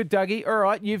 Very good, Dougie. All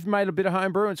right, you've made a bit of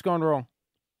home brew and it's gone wrong.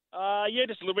 Yeah,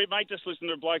 just a little bit, mate. Just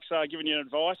listening to blokes giving you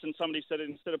advice, and somebody said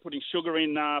instead of putting sugar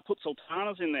in, put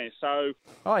sultanas in there. So,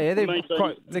 oh yeah,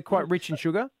 they're quite rich in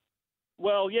sugar.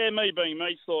 Well, yeah, me being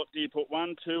me, thought, do you put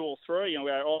 1, 2, or 3? And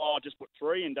we go, I'll just put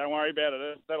 3 and don't worry about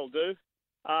it. That'll do.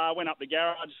 Went up the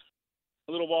garage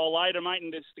a little while later, mate,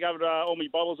 and discovered all my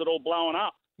bottles had all blown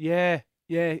up. Yeah.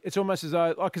 It's almost as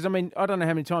though, because I mean, I don't know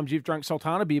how many times you've drunk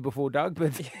sultana beer before, Doug,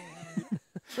 but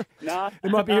no, it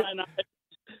might be. No.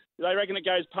 They reckon it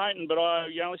goes patent, but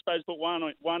you're only supposed to put one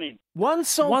in. One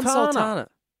sultana.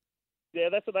 Yeah,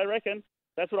 that's what they reckon.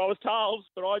 That's what I was told,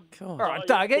 but All right,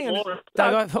 Doug, hang on.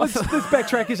 Doug, let's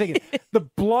backtrack a second. The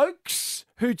blokes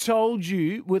who told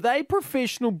you, were they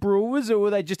professional brewers or were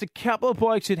they just a couple of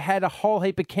blokes who'd had a whole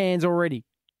heap of cans already?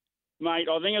 Mate,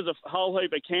 I think it was a whole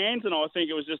heap of cans, and I think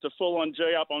it was just a full-on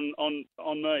G-up on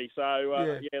me.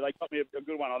 So, yeah, they got me a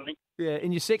good one, I think. Yeah,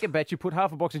 in your second batch, you put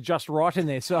half a box of Just Right in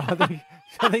there, so I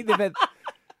think they've had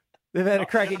a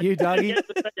crack at you, Dougie.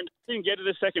 Didn't get to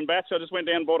the second batch, so I just went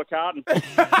down and bought a carton.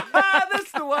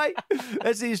 That's the way.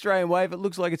 That's the Australian way. If it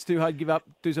looks like it's too hard, give up,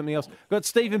 do something else. Got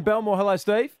Steve in Belmore. Hello,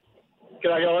 Steve.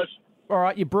 G'day, guys. All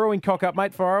right, you're brewing cock up,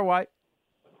 mate. Fire away.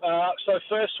 So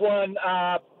first one,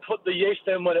 put the yeast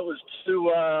in when it was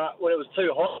too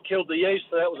hot. Killed the yeast,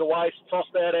 so that was a waste.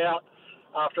 Tossed that out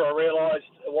after I realised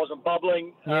it wasn't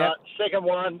bubbling. Yep. Second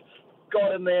one,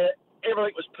 got in there.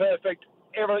 Everything was perfect.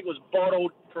 Everything was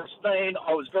bottled, pristine.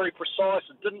 I was very precise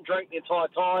and didn't drink the entire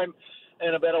time.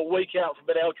 And about a week out from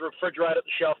being able to refrigerate it,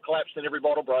 the shelf collapsed and every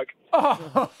bottle broke.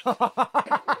 Oh.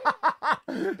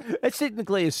 It's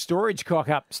technically a storage cock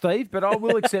up, Steve, but I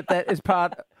will accept that as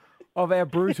part of our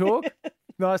brew talk.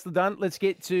 Nicely done. Let's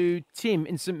get to Tim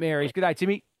in St Mary's. Good day,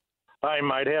 Timmy. Hey,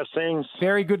 mate. How's things?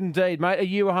 Very good indeed, mate. Are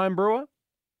you a home brewer?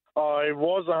 I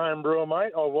was a home brewer,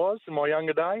 mate. I was in my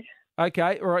younger day.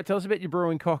 Okay. All right. Tell us about your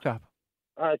brewing cock up.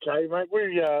 Okay, mate.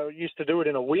 We used to do it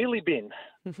in a wheelie bin.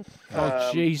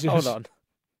 Oh, Jesus. Hold on.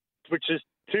 Which is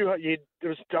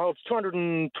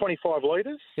 225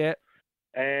 litres. Yeah.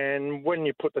 And when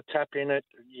you put the tap in it,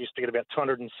 you used to get about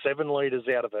 207 litres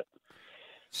out of it.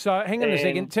 So, hang on a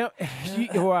second.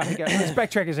 Let's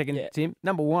backtrack a second, Tim.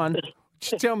 Number one,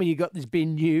 just tell me you got this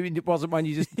bin new and it wasn't one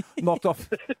you just knocked off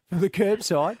the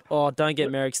curbside. Oh, don't get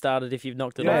Merrick started if you've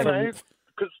knocked it off.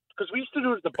 Because we used to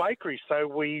do it at the bakery, so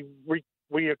we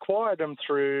acquired them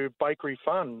through bakery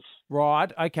funds. Right,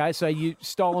 okay, so you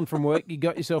stolen from work, you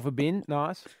got yourself a bin,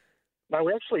 nice. No,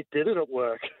 we actually did it at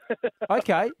work.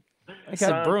 Okay. It's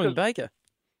a brewing baker.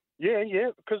 Yeah,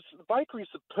 because the bakery's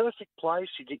the perfect place.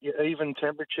 You get your even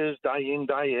temperatures day in,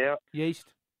 day out.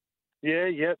 Yeast? Yeah,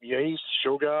 yeast,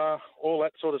 sugar, all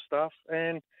that sort of stuff.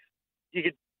 And you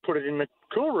could put it in the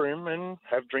cool room and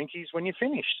have drinkies when you're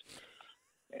finished.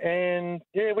 And,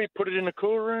 yeah, we put it in the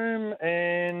cool room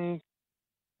and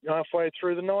halfway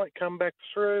through the night, come back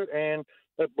through, and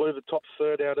that blew the top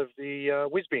third out of the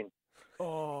whiz bin.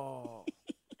 Oh.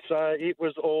 So it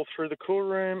was all through the cool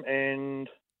room, and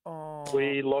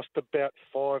we lost about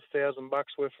 $5,000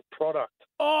 worth of product.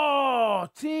 Oh,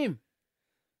 Tim.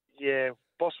 Yeah,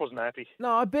 boss wasn't happy.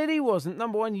 No, I bet he wasn't.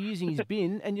 Number one, you're using his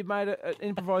bin, and you've made an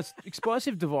improvised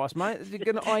explosive device, mate. You've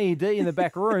got an IED in the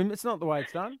back room. It's not the way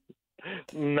it's done.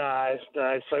 No.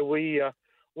 So we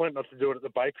weren't not to do it at the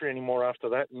bakery anymore after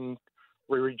that, and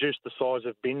we reduced the size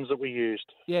of bins that we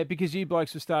used. Yeah, because you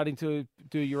blokes were starting to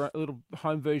do your own little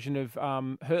home version of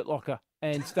Hurt Locker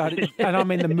and started, and I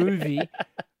mean the movie,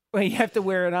 where you have to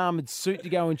wear an armoured suit to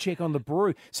go and check on the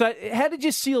brew. So how did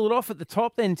you seal it off at the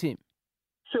top then, Tim?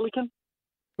 Silicon.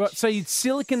 Right, so you'd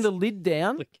silicon the lid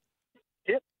down?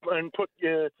 Yep, and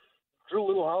drill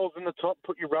little holes in the top,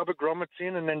 put your rubber grommets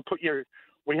in, and then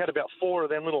we had about 4 of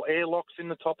them little airlocks in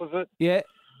the top of it. Yeah.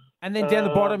 And then down the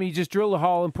bottom, you just drill a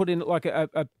hole and put in like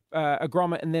a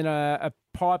grommet and then a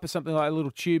pipe or something, like a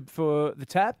little tube for the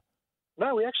tap?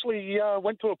 No, we actually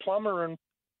went to a plumber, and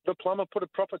the plumber put a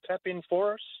proper tap in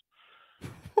for us.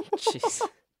 Jeez.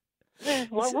 Yeah,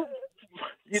 well,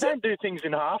 You don't do things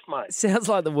in half, mate. Sounds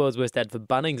like the world's worst ad for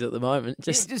Bunnings at the moment.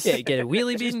 Just get a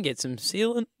wheelie bin, get some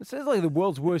sealant. It sounds like the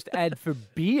world's worst ad for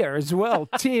beer as well.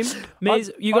 Tim, Mez,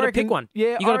 you got to pick one.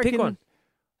 Yeah, you got to pick one.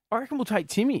 I reckon we'll take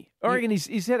Timmy. I reckon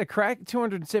he's had a crack.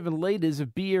 207 litres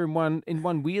of beer in one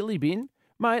wheelie bin,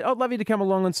 mate. I'd love you to come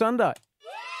along on Sunday.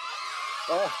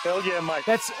 Oh, hell yeah, mate.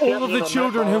 That's all of the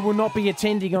children who will not be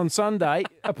attending on Sunday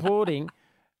applauding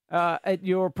at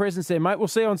your presence there, mate. We'll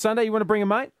see you on Sunday. You want to bring a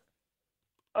mate?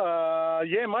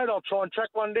 Yeah, mate, I'll try and track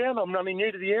one down. I'm only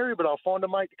new to the area, but I'll find a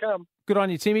mate to come. Good on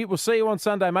you, Timmy. We'll see you on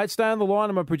Sunday, mate. Stay on the line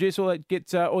and my producer will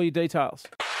get all your details.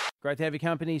 Great to have your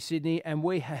company, Sydney, and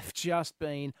we have just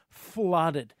been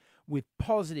flooded with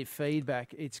positive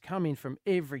feedback. It's come in from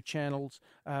every channel,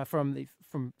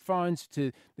 from phones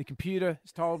to the computer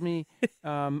has told me,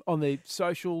 on the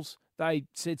socials, they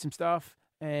said some stuff,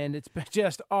 and it's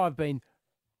just, I've been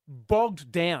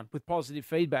bogged down with positive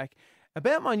feedback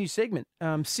about my new segment,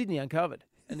 Sydney Uncovered,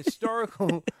 an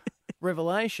historical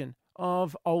revelation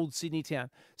of old Sydney town.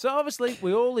 So obviously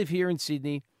we all live here in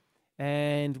Sydney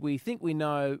and we think we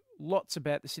know lots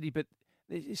about the city, but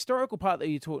the historical part that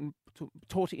you're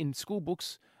taught in school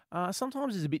books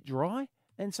sometimes is a bit dry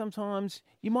and sometimes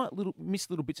you might miss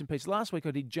little bits and pieces. Last week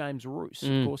I did James Roos,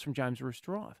 of course, from James Roos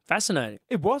Drive. Fascinating.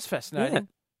 It was fascinating.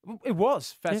 Yeah. It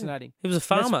was fascinating. Yeah. He was a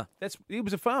farmer. He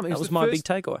was a farmer. That was my big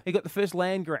takeaway. He got the first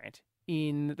land grant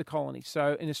in the colony.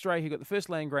 So in Australia, he got the first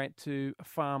land grant to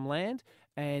farm land,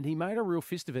 and he made a real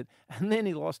fist of it. And then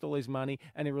he lost all his money,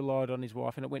 and he relied on his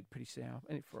wife, and it went pretty sour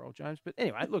for old James. But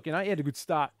anyway, look, he had a good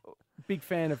start. Big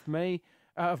fan of me,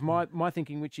 of my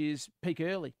thinking, which is peak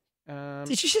early.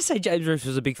 Did you just say James Roos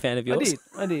was a big fan of yours?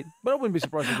 I did. But I wouldn't be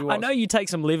surprised if he was. I know you take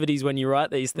some liberties when you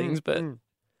write these things, but...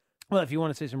 Well, if you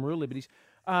want to see some real liberties.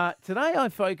 Today I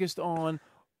focused on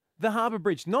the Harbour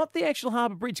Bridge, not the actual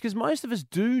Harbour Bridge, because most of us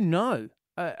do know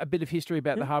a bit of history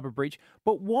about the Harbour Bridge,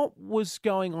 but what was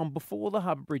going on before the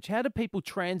Harbour Bridge? How did people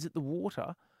transit the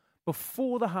water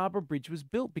before the Harbour Bridge was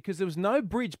built? Because there was no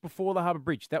bridge before the Harbour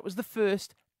Bridge. That was the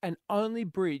first and only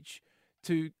bridge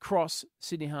to cross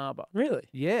Sydney Harbour. Really?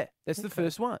 Yeah, that's the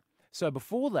first one. So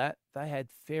before that, they had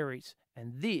ferries,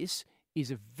 and this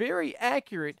is a very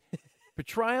accurate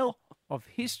portrayal of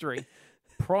history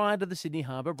prior to the Sydney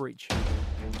Harbour Bridge.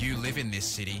 You live in this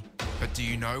city, but do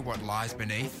you know what lies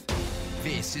beneath?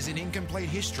 This is an incomplete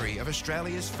history of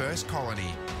Australia's first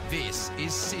colony. This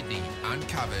is Sydney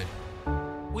Uncovered.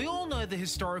 We all know the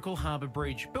historical Harbour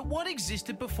Bridge, but what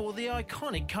existed before the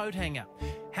iconic coat hanger?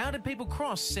 How did people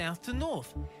cross south to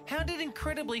north? How did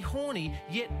incredibly horny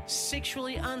yet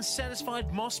sexually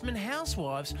unsatisfied Mossman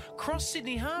housewives cross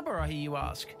Sydney Harbour, I hear you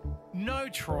ask? No,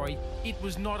 Troy, it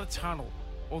was not a tunnel,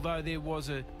 although there was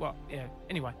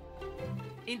anyway.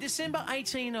 In December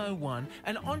 1801,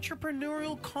 an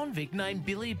entrepreneurial convict named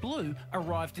Billy Blue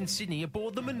arrived in Sydney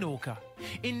aboard the Minorca.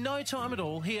 In no time at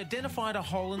all, he identified a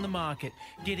hole in the market,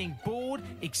 getting bored,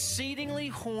 exceedingly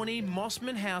horny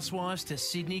Mossman housewives to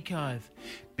Sydney Cove.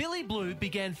 Billy Blue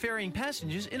began ferrying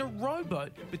passengers in a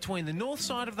rowboat between the north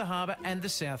side of the harbour and the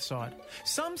south side.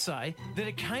 Some say that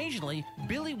occasionally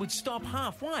Billy would stop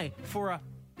halfway for a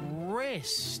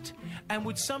rest and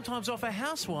would sometimes offer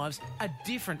housewives a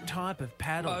different type of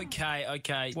paddle. Okay.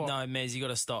 What? No, Mez, you got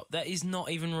to stop. That is not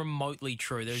even remotely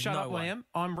true. There's Shut no up, way. Liam.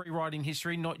 I'm rewriting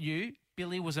history, not you.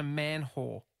 Billy was a man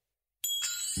whore.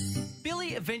 Billy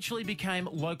eventually became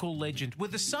local legend,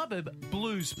 with the suburb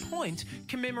Blues Point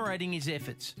commemorating his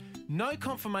efforts. No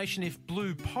confirmation if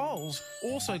Blue Poles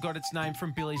also got its name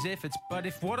from Billy's efforts, but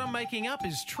if what I'm making up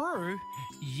is true,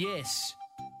 yes.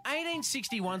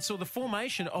 1861 saw the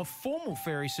formation of formal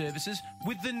ferry services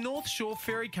with the North Shore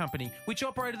Ferry Company, which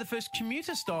operated the first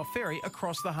commuter-style ferry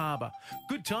across the harbour.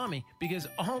 Good timing, because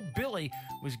old Billy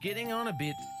was getting on a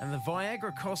bit and the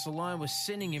Viagra costs alone was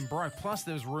sending him broke. Plus,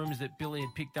 there was rumours that Billy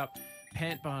had picked up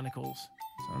pant barnacles.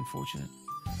 It's unfortunate.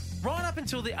 Right up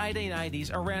until the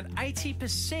 1880s, around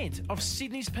 80% of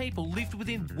Sydney's people lived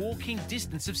within walking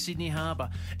distance of Sydney Harbour.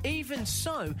 Even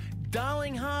so,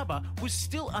 Darling Harbour was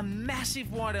still a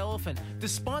massive white elephant,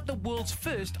 despite the world's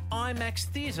first IMAX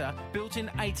theatre built in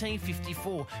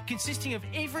 1854, consisting of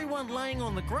everyone laying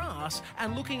on the grass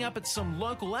and looking up at some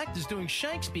local actors doing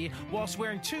Shakespeare whilst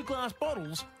wearing 2 glass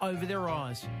bottles over their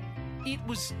eyes. It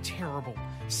was terrible.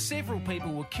 Several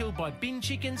people were killed by bin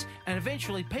chickens, and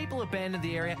eventually people abandoned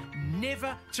the area,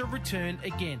 never to return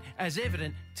again, as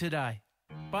evident today.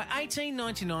 By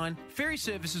 1899, ferry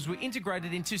services were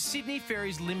integrated into Sydney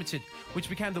Ferries Limited, which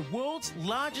became the world's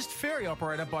largest ferry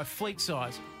operator by fleet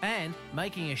size and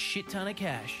making a shit ton of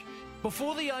cash.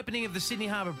 Before the opening of the Sydney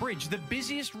Harbour Bridge, the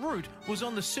busiest route was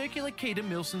on the circular quay to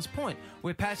Milson's Point,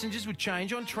 where passengers would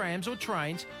change on trams or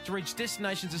trains to reach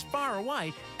destinations as far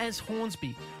away as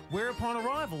Hornsby, where upon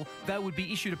arrival they would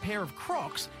be issued a pair of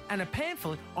Crocs and a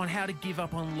pamphlet on how to give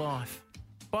up on life.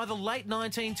 By the late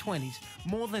 1920s,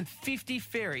 more than 50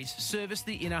 ferries serviced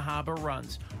the inner harbour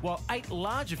runs, while 8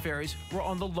 larger ferries were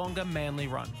on the longer Manly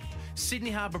run.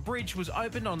 Sydney Harbour Bridge was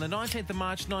opened on the 19th of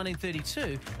March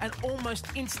 1932, and almost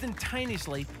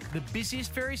instantaneously, the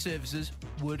busiest ferry services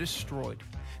were destroyed.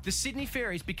 The Sydney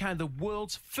ferries became the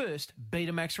world's first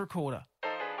Betamax recorder.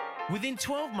 Within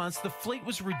 12 months, the fleet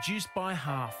was reduced by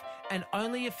half, and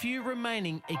only a few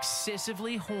remaining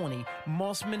excessively horny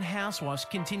Mossman housewives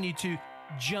continued to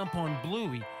jump on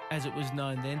Bluey, as it was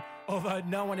known then, although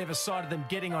no one ever cited them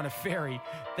getting on a ferry.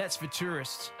 That's for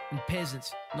tourists and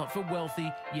peasants, not for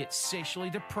wealthy yet sexually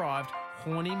deprived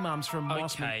horny mums from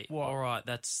Mossman. Okay, all right,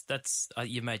 that's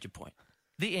you made your point.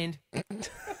 The end.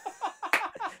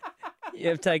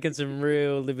 You've taken some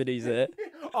real liberties there.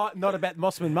 Oh, not about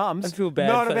Mossman mums. I feel bad.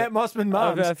 Not about Mossman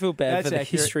mums. I feel bad That's for the accurate.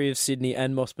 history of Sydney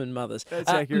and Mossman mothers. That's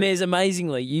accurate. Mez,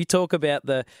 amazingly, you talk about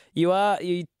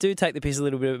you do take the piss a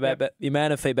little bit about the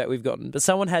amount of feedback we've gotten, but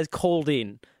someone has called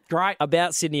in. Great.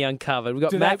 About Sydney Uncovered. We've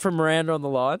got Matt from Miranda on the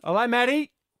line. Hello,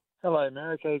 Matty. Hello,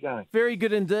 Merrick. How you going? Very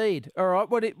good indeed. All right,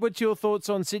 what's your thoughts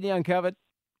on Sydney Uncovered?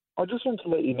 I just want to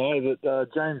let you know that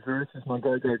James Bruce is my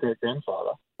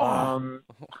great-great-great-grandfather. Are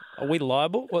we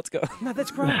liable? What's going on? No,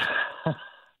 that's great.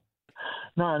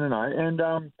 No. And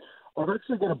I've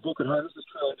actually got a book at home. This is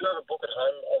true. I do have a book at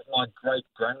home of my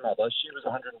great-grandmother. She was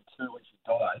 102 when she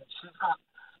died.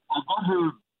 I've got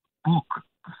her book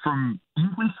from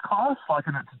English class,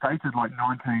 and it's dated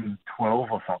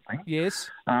 1912 or something. Yes.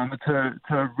 It's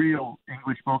a real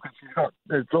English book, and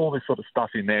there's all this sort of stuff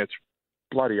in there. It's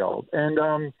bloody old.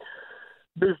 And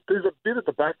there's a bit at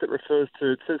the back that refers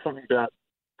to, it says something about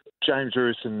James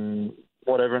Bruce and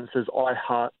whatever, and it says, I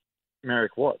heart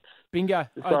Merrick Watts. Bingo.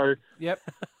 So, yep.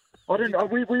 I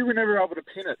didn't. We were never able to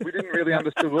pin it. We didn't really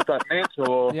understand what that meant,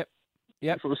 or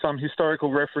Yep. if it was some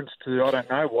historical reference to I don't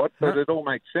know what, but it all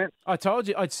makes sense. I told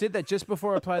you, I'd said that just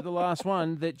before I played the last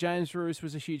one, that James Bruce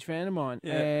was a huge fan of mine.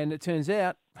 Yeah. And it turns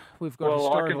out we've got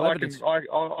historical evidence.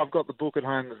 I've got the book at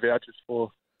home that vouches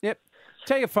for. Yep.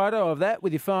 Take a photo of that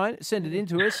with your phone, send it in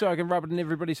to us so I can rub it in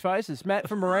everybody's faces. Matt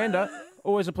from Miranda,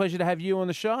 always a pleasure to have you on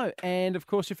the show. And, of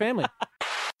course, your family.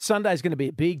 Sunday's going to be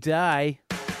a big day.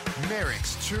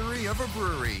 Merrick's Touwery of a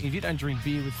Brewery. If you don't drink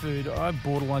beer with food, I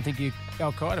borderline think you're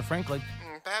Al-Qaeda, frankly.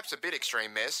 Perhaps a bit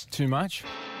extreme, Mess. Too much?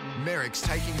 Merrick's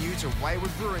taking you to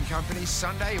Wayward Brewing Company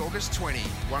Sunday, August 20,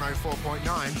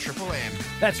 104.9 Triple M.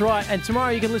 That's right. And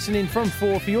tomorrow you can listen in from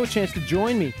 4 for your chance to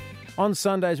join me. On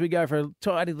Sundays, we go for a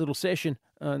tidy little session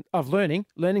of learning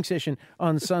session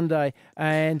on Sunday.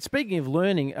 And speaking of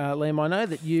learning, Liam, I know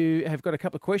that you have got a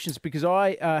couple of questions because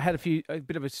I had a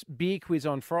bit of a beer quiz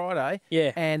on Friday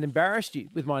and embarrassed you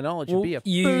with my knowledge of beer.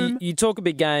 You talk a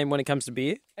big game when it comes to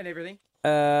beer. And everything.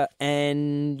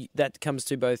 And that comes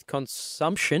to both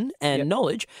consumption and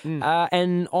knowledge.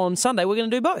 And on Sunday, we're going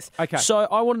to do both. Okay. So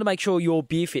I wanted to make sure you're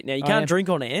beer fit. Now, you can't drink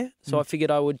on air, so I figured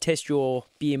I would test your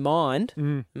beer mind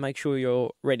and make sure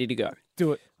you're ready to go.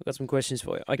 Do it. I've got some questions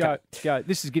for you. Okay. Go.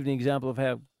 This is giving an example of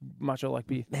how much I like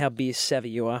beer. How beer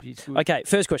savvy you are. Beer's good. Okay,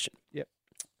 first question. Yep.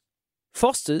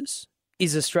 Foster's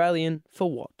is Australian for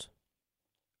what?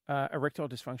 Erectile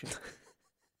dysfunction.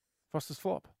 Foster's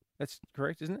flop. That's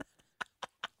correct, isn't it?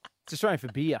 It's Australian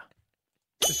for beer.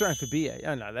 It's Australian for beer.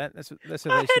 I know that. That's how they used to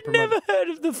promote. I had never heard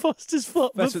of the Foster's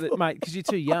flop That's before. what mate, because you're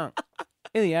too young.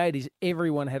 In the 80s,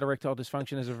 everyone had erectile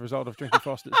dysfunction as a result of drinking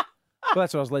Foster's. Well,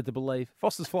 that's what I was led to believe.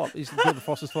 Foster's flop. He's called the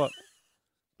Foster's flop.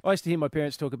 I used to hear my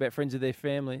parents talk about friends of our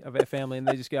family, and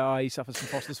they just go, "Oh, he suffers from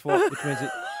Foster's flop," which means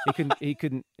that he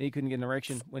couldn't get an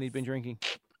erection when he'd been drinking.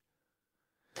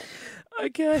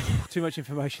 Okay. Too much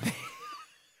information.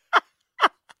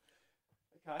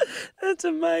 That's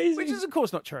amazing. Which is, of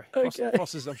course, not true. Okay.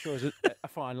 Foster's, I'm sure, is a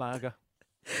fine lager.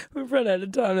 We've run out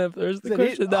of time now for the rest of the Is that it?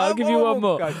 question. No, I'll give you one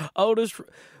more. Go.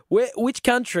 Which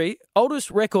country,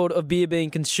 oldest record of beer being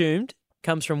consumed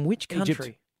comes from which country?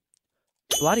 Egypt.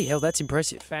 Bloody hell, that's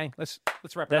impressive. Bang. Let's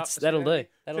wrap it up. That'll do.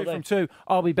 That'll 2 do. from 2.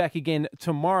 I'll be back again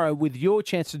tomorrow with your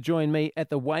chance to join me at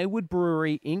the Wayward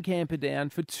Brewery in Camperdown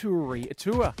for Touwery, a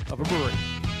tour of a brewery.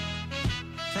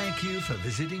 Thank you for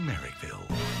visiting Merrickville.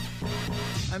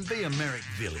 And be a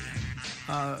Merrickvillian.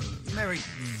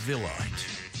 Merrickvilleite.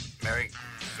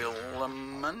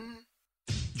 Merrickvilleman?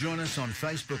 Join us on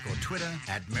Facebook or Twitter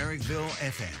at Merrickville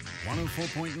FM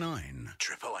 104.9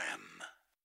 Triple